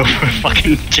was gonna go for a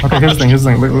fucking charge. Okay, here's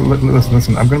the thing.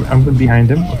 Listen. I'm gonna behind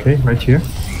him. Okay, right here.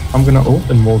 I'm gonna ult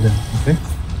and mold him. Okay.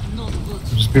 So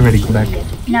just be ready. Go back.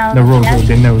 No. No, roll. that's-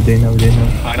 They know.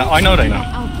 I know they know.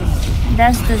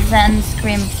 That's the Zen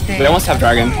Scream experience. We almost have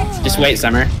dragon. Just wait,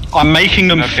 Summer. I'm making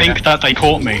them think that they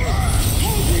caught me.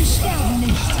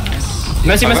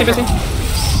 Mercy.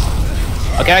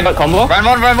 Okay, I got combo. Run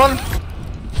 1.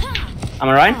 I'm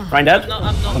a Ryan. Ryan dead. No,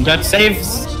 I'm not. I'm dead.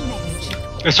 Saves.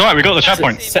 It's alright, we got the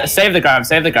checkpoint. Save the grab.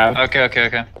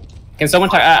 Okay. Can someone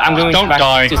I'm going Don't back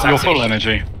die, to you're taxi. full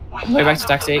energy. Way back to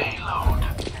taxi.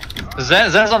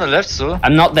 Zen's on the left, so.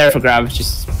 I'm not there for grab,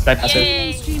 just play passive.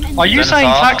 Are you Zen saying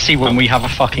is off. taxi when we have a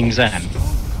fucking Zen?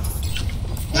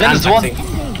 Zen is one. Taxi.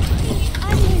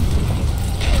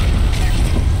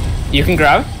 You can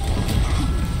grab.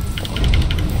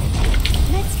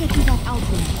 Let's get you back out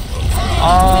there.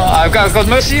 I've got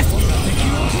Mercy.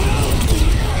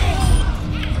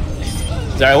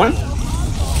 Zarya 1.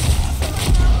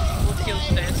 We'll kill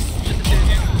stairs. Just the two of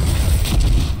you.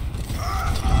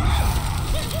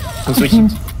 I'm switching.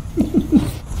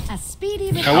 A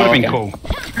speedy That would have been okay. cool.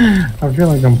 I feel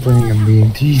like I'm playing a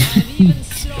BNT. You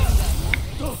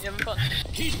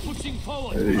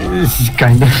having fun?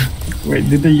 Kinda. Wait,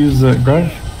 did they use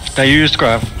Grudge? They used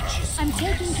grab. I'm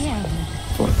taking care of you.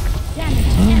 Fuck.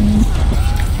 Damage.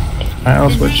 I'll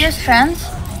Did we switch. use trans?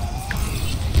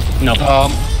 No.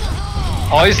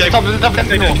 Oh, he's top left.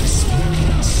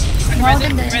 More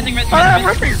than the...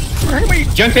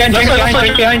 Jump behind.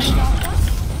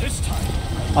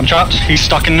 I'm trapped, he's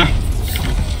stuck in there.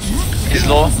 He's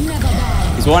low.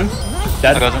 He's one. I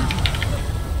Dead. got him.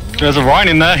 There's a Ryan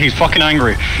in there, he's fucking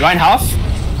angry. Ryan half.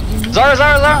 Zarya.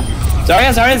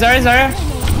 Zarya.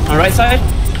 On right side.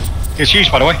 He's huge,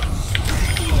 by the way.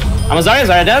 I'm a Zarya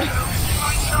dead.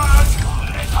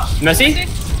 Mercy.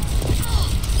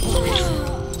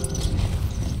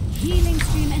 Healing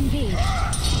stream engaged.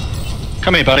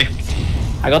 Come here, buddy.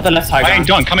 I got the left high I ain't ground.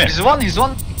 done, come here. He's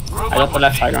one. I got the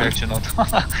left high ground. Actually not.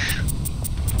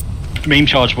 Meme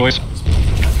charge, boys.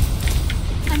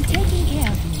 I'm taking care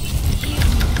of you.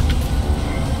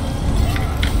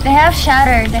 They have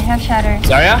shatter.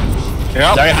 Zarya.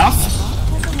 Yeah. Zarya half.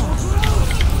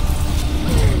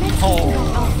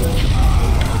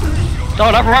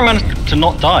 Oh, that Ryan to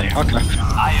not die. Okay.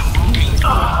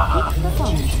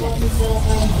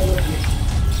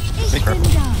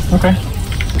 Okay.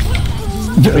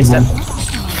 Reset.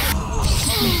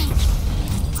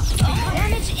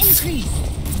 Damage increase.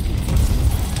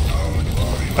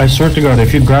 I swear to God,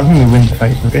 if you grab him, we win the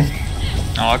fight. Okay.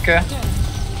 Okay.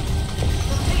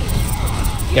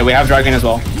 Yeah, we have dragon as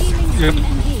well. Yep.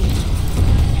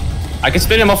 I can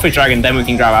split him off with dragon, then we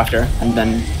can grab after, and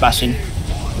then Bastion.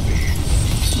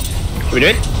 Can we do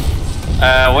it?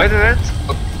 Wait a minute.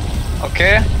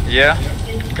 Okay. Yeah.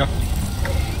 Go.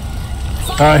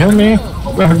 Help me.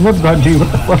 What God do you?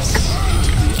 What the fuck?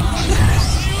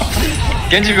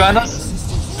 Genji behind us.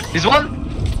 He's one.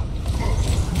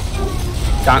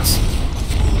 Dance.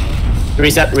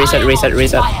 Reset.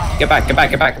 Get back.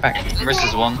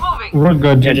 Versus one. What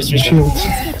God? Yeah, just reset. shields.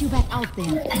 Let's get you back out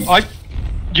there.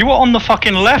 You were on the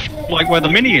fucking left, like where the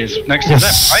mini is, next to them,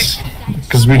 right?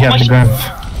 Because we have the grab.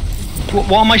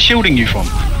 What am I shielding you from?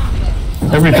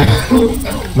 Everything.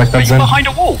 Like that You're Zen. behind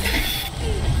a wall.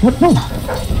 What? No.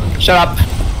 Shut up.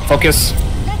 Focus. Let's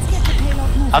get the payload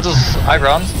moving. I'll just high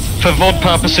ground. For VOD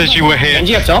purposes, you were here.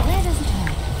 Genji up top. Where does it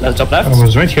hurt? Left top I left.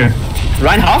 was right here.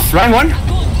 Ryan half. Ryan one.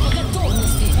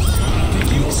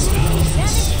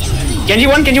 Genji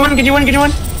one.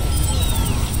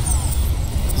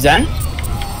 Zen.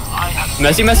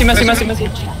 Mercy.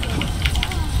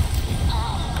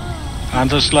 And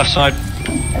just left side. Damage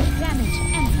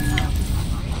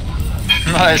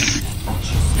and Nice.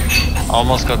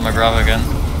 Almost got my grab again.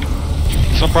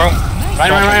 What's up, bro?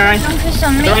 Ryan. Don't push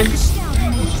on me.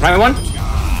 Ryan one.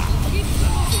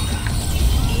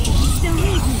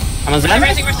 I'm on Zen.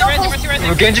 Raising.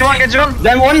 Genji one.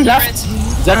 Zen one left.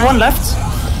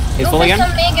 He's full Don't push again.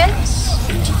 on me again.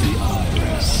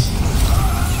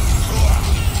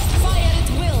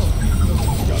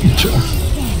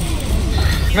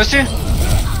 Mercy.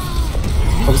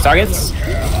 Focus targets.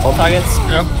 All targets.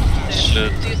 Yep.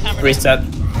 Shit. Reset.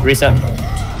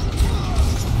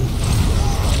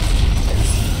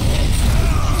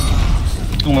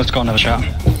 Almost got another shot.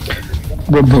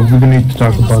 Bro, we're gonna need to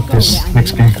talk about this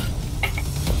next game.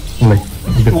 Like,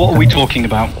 a bit What are we talking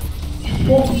about?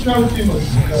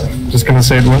 Just gonna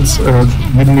say it once.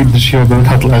 We need the shield of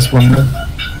that last one.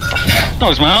 No,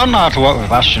 it's man. I don't know how to work with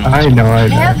Bastion. I know. I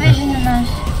have vision in us.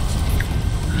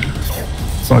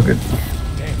 It's all good.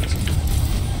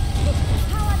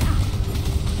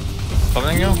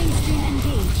 Following you?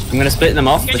 I'm gonna split them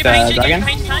off with the dragon.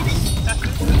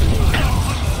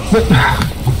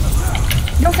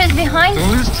 Doof is behind.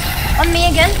 On me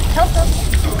again. Help.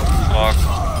 Fuck.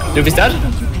 Doof is dead.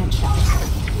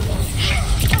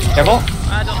 Careful.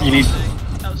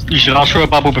 You should ask for a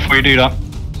bubble before you do that.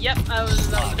 Yep, I was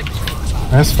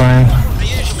That's fine. I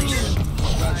usually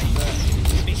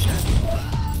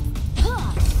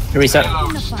Reset.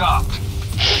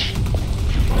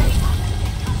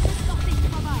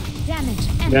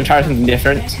 We're gonna try something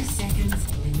different.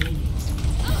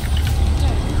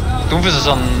 Doomfist is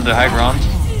on the high ground.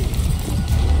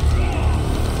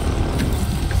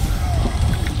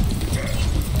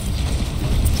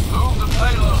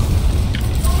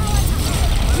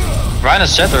 Ryan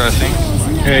has Shatter, I think.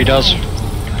 Yeah, he does.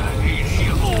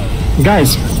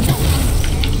 Guys.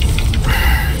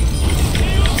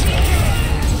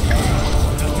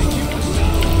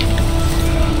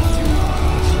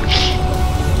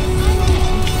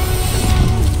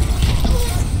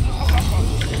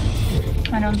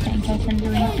 I don't think I can do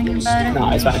anything about it. No,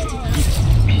 it's fine.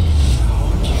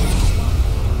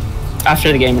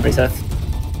 After the game reset.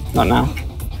 Not now.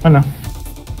 Oh no.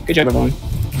 Good job, everyone.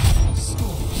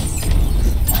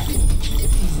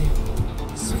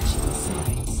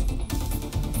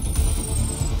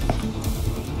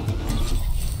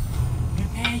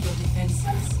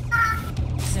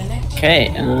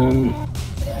 Okay,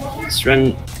 let's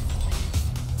run.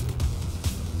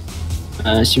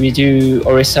 Should we do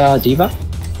Orisa Diva?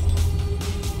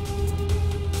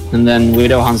 And then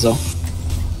Widow Hanzo.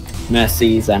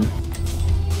 Mercy Zen.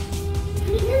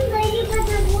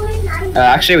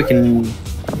 Actually,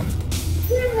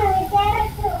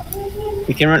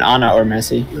 we can run Ana or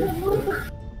Mercy.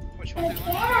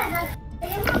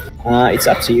 It's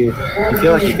up to you. I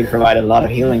feel like you can provide a lot of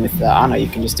healing with Ana. You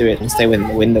can just do it and stay within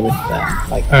the window with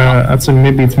like. I'd say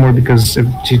maybe it's more because if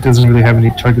she doesn't really have any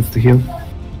targets to heal.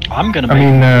 I'm gonna.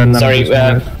 Sorry,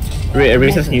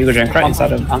 Rita, can you go drink right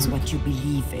inside of Hanzo? What you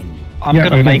believe in.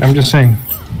 I'm just saying.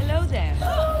 Hello there.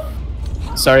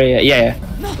 Sorry, yeah,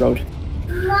 Road.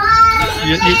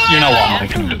 You know what I'm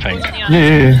making to think.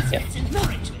 Yeah.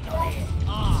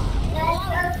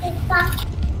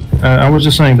 I was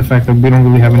just saying the fact that we don't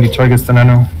really have any targets, then I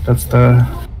know that's the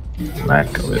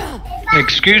lack of it.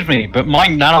 Excuse me, but my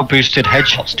nano boosted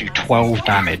headshots do 12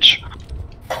 damage.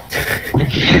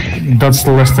 That's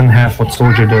less than half what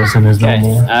Soldier does in his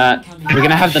normal. We're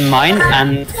gonna have the mine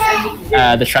and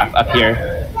the trap up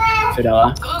here,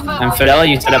 Fidela. And Fidela,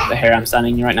 you set up the here I'm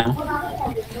standing right now.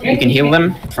 You can heal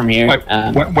them from here. Wait,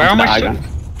 where am I?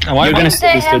 You're gonna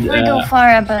I have Widow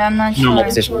Farah, but I'm not normal sure.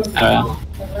 position.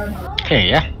 Okay,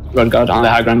 yeah. Road God on the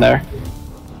high ground there.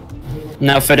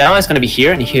 Now Fidela is gonna be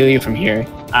here and heal you from here.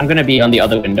 I'm gonna be on the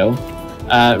other window.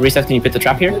 Reset, can you put the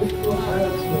trap here?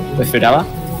 With Fidela?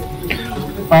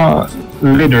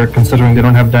 Later, considering they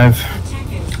don't have dive.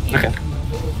 Okay.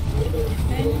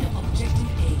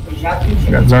 I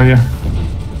got Zarya.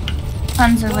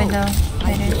 Hanzo Widow.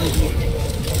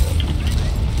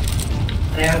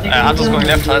 Hanzo's going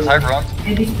left, high ground.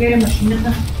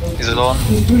 He's alone.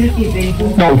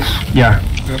 No, yeah.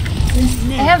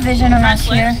 I have vision on us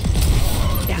here.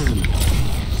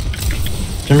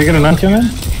 Can we get an anti on it?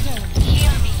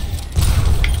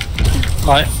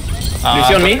 Right. Do you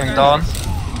see on me? Down.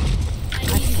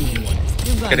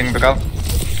 Getting back up.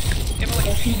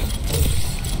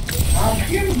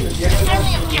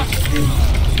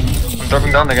 I'm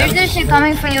dropping down again. There's shit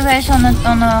coming for you guys on the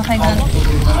high ground.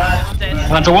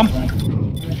 Hunter one.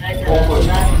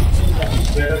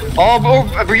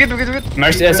 Oh, Brigade.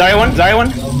 Mercy, Zarya one.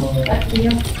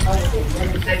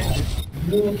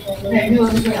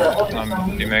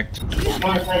 I'm demacked.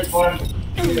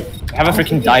 Have a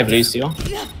freaking dive, Lucio.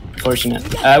 Fortunate.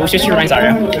 We should shoot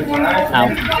Zarya. Now.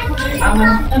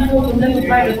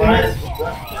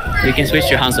 You can switch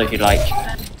to Hanzo if you'd like.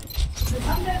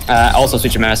 Also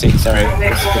switch to Mercy, sorry.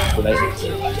 It's too late.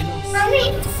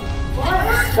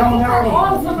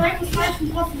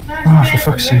 Oh, for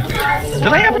fuck's sake. Did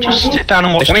I ever just sit down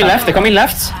and watch? They're coming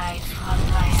left.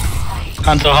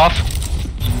 Hunter half.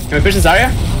 Can we push the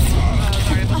Zarya?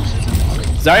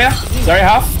 Zarya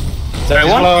half. Zarya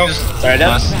one. Zarya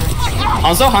dead.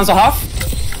 Hanzo half.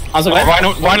 Hanzo dead.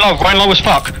 Ryan low as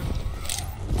fuck.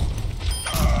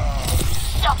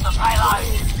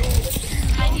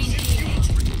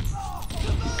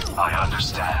 I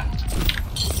understand.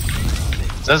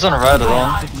 That's on the right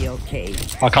alone. Okay.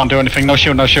 I can't do anything. No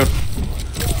shield.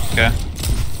 Okay.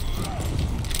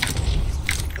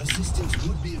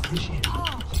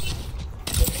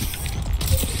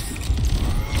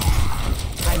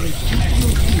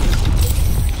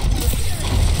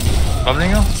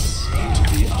 Bubbling you?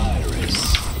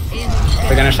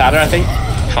 They're gonna shatter, I think.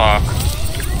 Fuck.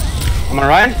 I'm on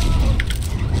Ryan.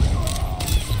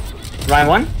 Ryan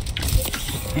 1.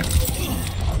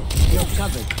 You're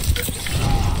covered.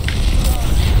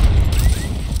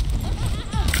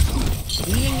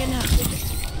 Healing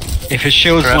enough. If his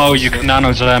shield's low, you can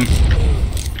nano them.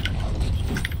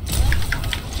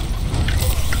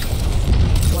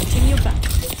 Watching your back.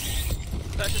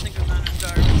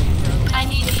 I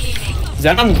need healing. Is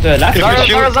that on the left?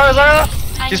 Zara!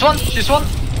 He's one! He's one!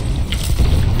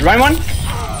 Ryan 1.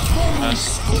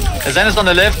 Nice. Zen is on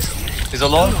the left. He's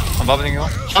alone. I'm bubbling you.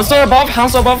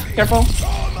 Hands above, careful.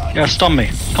 Yeah, stun me.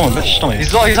 Come on, bitch, stun me.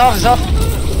 He's low, he's off, he's off.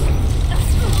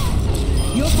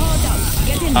 You're powered up.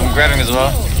 Get in I'm there. grabbing as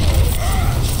well.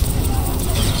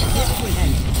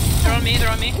 They're on me, they're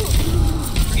on me.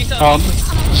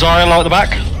 Zarya low at the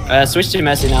back. Switch to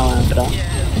Messi now, Fidel.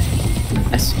 Yeah.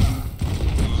 Nice.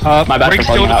 My bad for Break's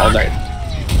calling still out all there.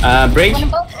 that. Break.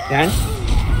 Winnable? Behind.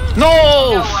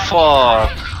 No!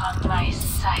 Fuck! On my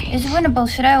side. Is winnable?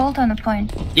 Should I ult on the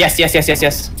point? Yes.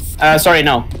 Sorry,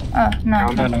 no. Oh, no.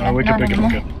 No, we're good, not we're good, we're anymore.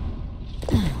 good.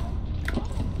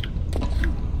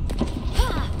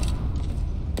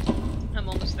 I'm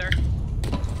almost there.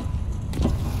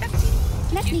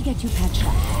 Let me get you patched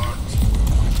up.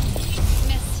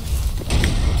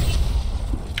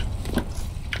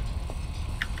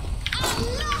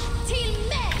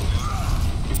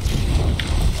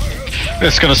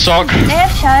 It's gonna suck. They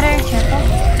have shatter, careful.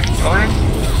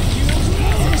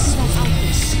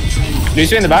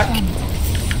 Lucio in the back.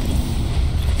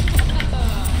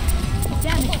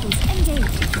 Damage boost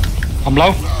engaged. I'm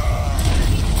low.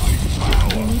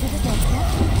 You needed a doctor?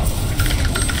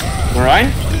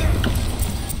 Alright.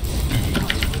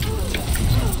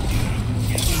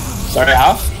 Sorry,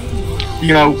 half.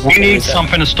 You know, we need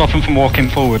something to stop him from walking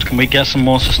forward. Can we get some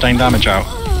more sustained damage out?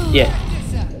 Yeah.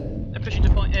 They're pushing to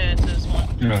point to spawn.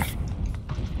 Yeah.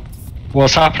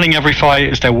 What's happening every fight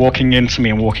is they're walking into me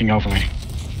and walking over me.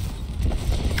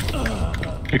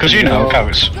 Because you know how it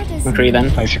goes, McCree then.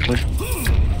 basically.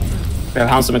 We have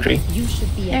Hans and McCree. You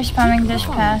should be They're spamming this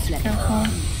pass, careful.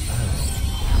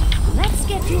 Let's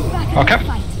get you back Okay. in the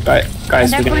fight. Right,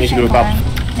 guys, we can need to group up.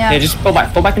 Yeah. Yeah, just pull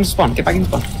back into spawn. Get back into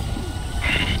spawn.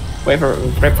 Wait for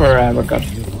Red God.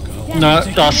 No,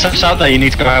 Sep's out there, you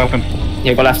need to go help him.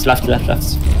 Yeah, go left.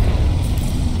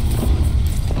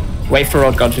 Wait for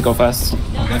Road God to go first.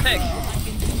 Pick.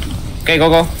 Okay,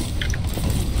 go.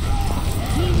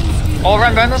 All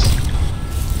around behind us.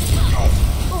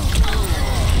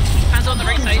 Hands on the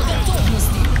right side.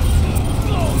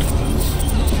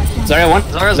 Zarya 1.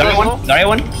 Zarya's Zarya low. 1. Zarya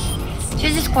 1.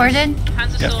 She's discorded.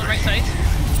 Hands are still on the right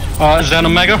side. Is there an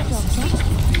Omega?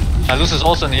 Luz is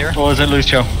also in here. Or is it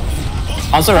Lucio?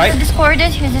 Also right. She's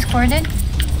discorded. She's discorded.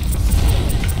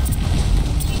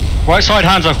 Right side,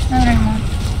 Hanzo. No, anymore.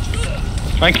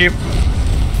 Thank you.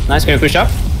 Nice, can you push up?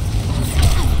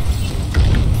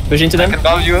 Push into them. Can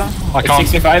bubble you. I It's can't.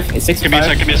 65. It's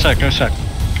 65. Give me a sec, go a sec.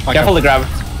 I Careful can't. the grab.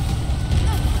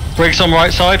 Briggs on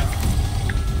right side.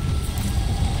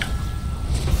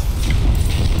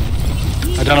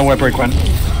 I don't know where Brig went.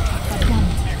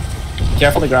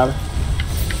 Careful the grab.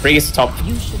 Brig is top.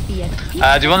 You should be at peace.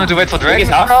 Do you want to wait for Brig Drake? is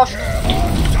half.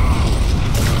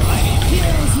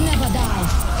 Heroes never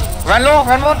die. Run low,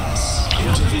 run low.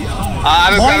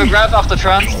 I will grab after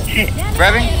trans.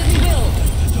 Grabbing.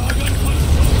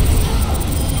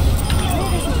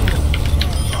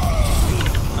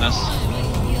 Nice.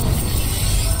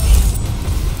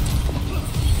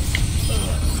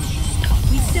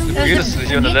 We still need You just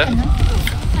here on the left.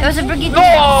 There was a Brigitte.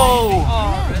 No!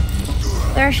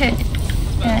 There she.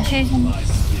 Yeah, she's in. We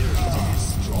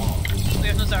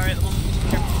have no Zarya at the moment.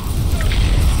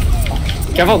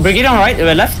 Careful. Brigitte on right.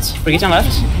 Left. Brigitte on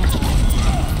left.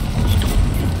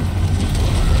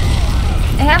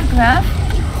 They have grab.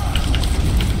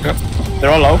 Yep.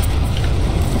 They're all low.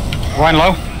 Ryan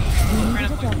low.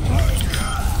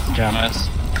 Yeah, Nice.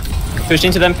 Push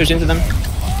into them.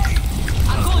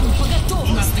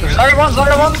 Zarya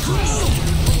one.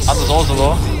 Hans is also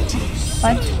low.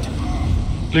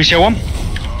 What? Lucio 1.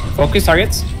 Focus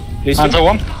targets. Lucio. Hanzo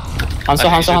 1.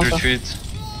 Hanzo. Retreat.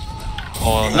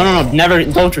 Oh, No. Never.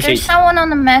 Don't There's retreat. someone on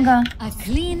the mega. a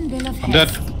clean bill of I'm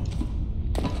health. dead.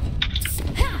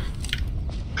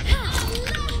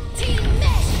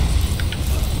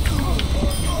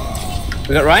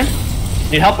 We got Ryan.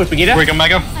 Need help with Brigitte? Brig and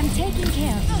Mega. I'm taking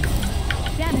care of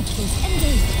you. Damage boost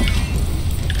engaged.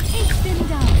 It's been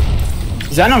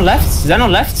down. Zen on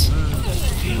left.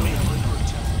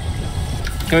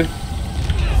 Can we...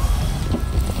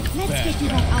 Let's get you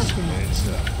back out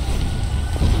there.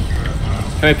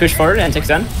 Can we push forward and take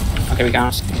Zen? Okay, we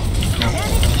can't.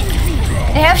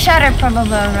 They have Shatter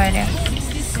probably already.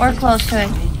 Or close to it.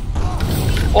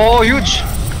 Oh, huge!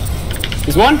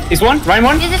 He's one. Ryan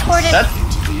one. He discorded. Dead.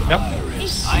 Yep.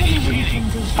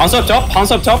 Hanzo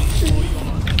up top.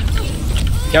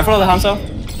 Careful of the Hanzo.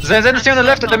 Zen is here on the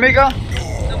left at the Mega.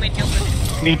 No main heal.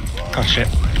 Need. Oh shit.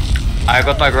 I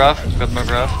got my graph. Stop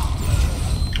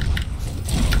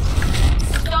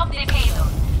the payload.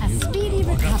 A speedy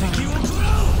recovery.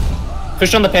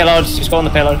 Push on the payload. Just go on the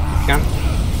payload. If you can.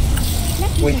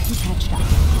 Let me get you patched up.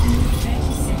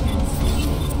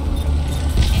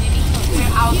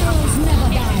 We're out. Heroes never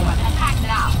die. Everyone, attack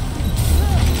now.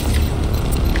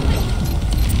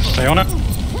 Stay on it.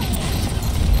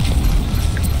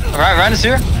 Alright, Ryan is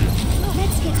here.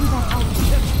 Let's get you back out.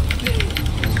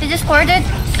 He discorded.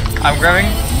 I'm grabbing.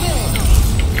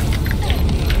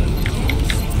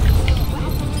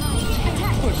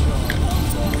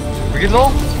 We get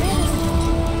low.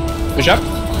 Push up.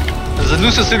 There's a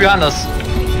Lucio still behind us.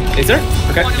 Is there?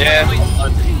 Okay. Yeah.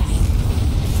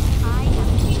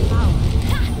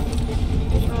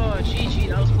 Oh, GG,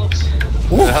 that was close.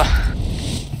 Yeah.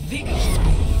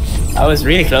 That was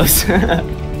really close.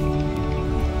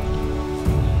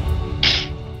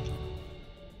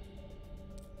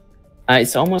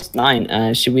 It's almost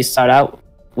 9. Should we start out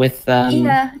with?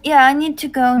 Yeah, I need to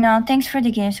go now. Thanks for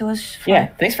the games. It was fun. Yeah.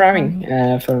 Thanks for having.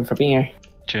 For being here.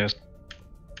 Cheers.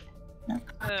 Right,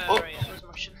 where's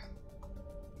Martian?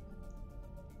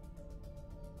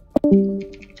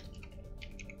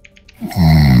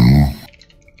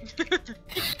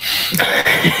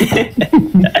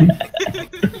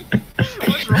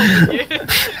 What's wrong with you?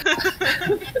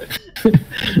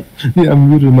 Yeah, I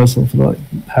muted myself for like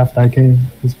half that game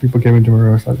because people came into my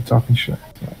room and started talking shit.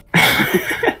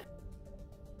 I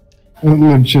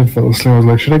legit fell asleep. I was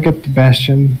like, should I get the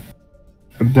Bastion?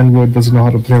 But then Wood doesn't know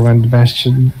how to play around the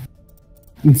Bastion.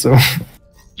 And so.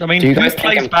 I mean, Do you who guys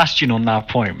plays think Bastion on that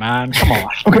point, man? Come on.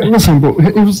 Okay, listen, bro.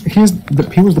 Here's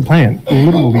the plan.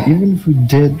 Literally, even if we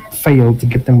did fail to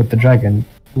get them with the dragon,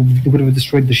 we would have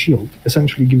destroyed the shield,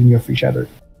 essentially giving you a free shatter.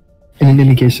 In an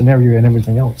any case scenario and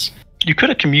everything else. You could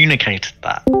have communicated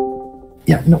that.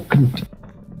 Yeah, no, couldn't.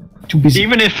 Too busy.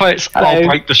 Even if it's I'll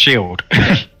break the shield.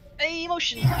 Hey,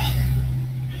 motion.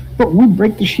 But we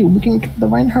break the shield, we can get the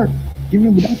Reinhardt,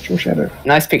 even without your shatter.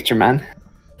 Nice picture, man.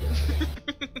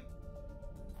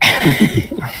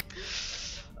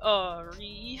 Where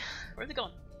are they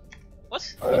going?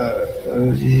 What?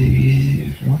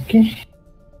 Okay.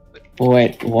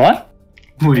 Wait, what?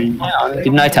 Wait.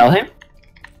 Didn't I tell him?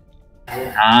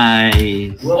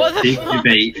 Nice. What the Big fuck?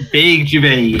 debate. Big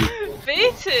debate.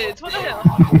 Baited! What the hell?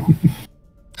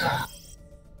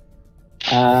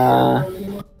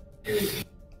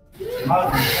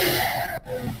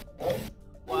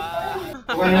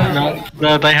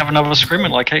 Wow. They have another scrim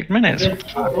in like 8 minutes. Did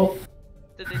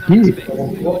they not expect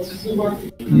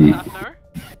Yeah. half an hour?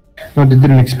 No, they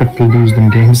didn't expect to lose them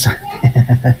games.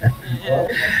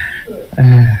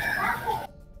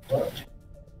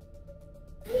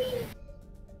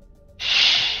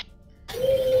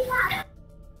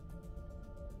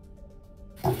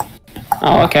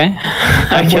 Oh, okay.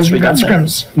 I guess we got that.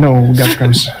 scrims. No, we got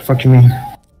scrims. Fuck you mean?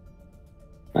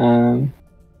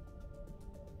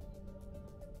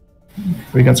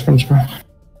 We got scrims, bro.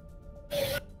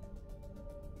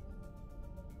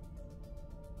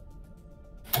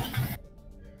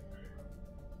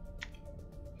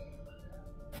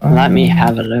 Let me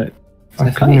have a look.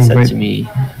 I I thought you couldn't said wait. to me.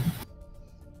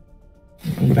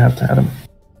 I'm gonna have to add him.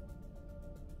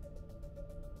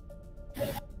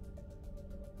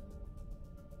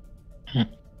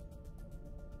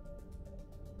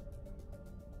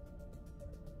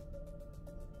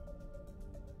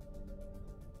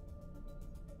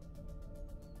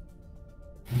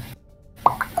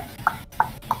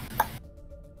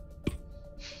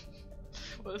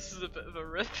 Well, this is a bit of a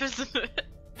rip, isn't it?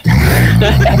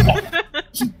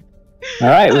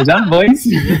 Alright, we're done, boys. For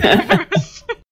a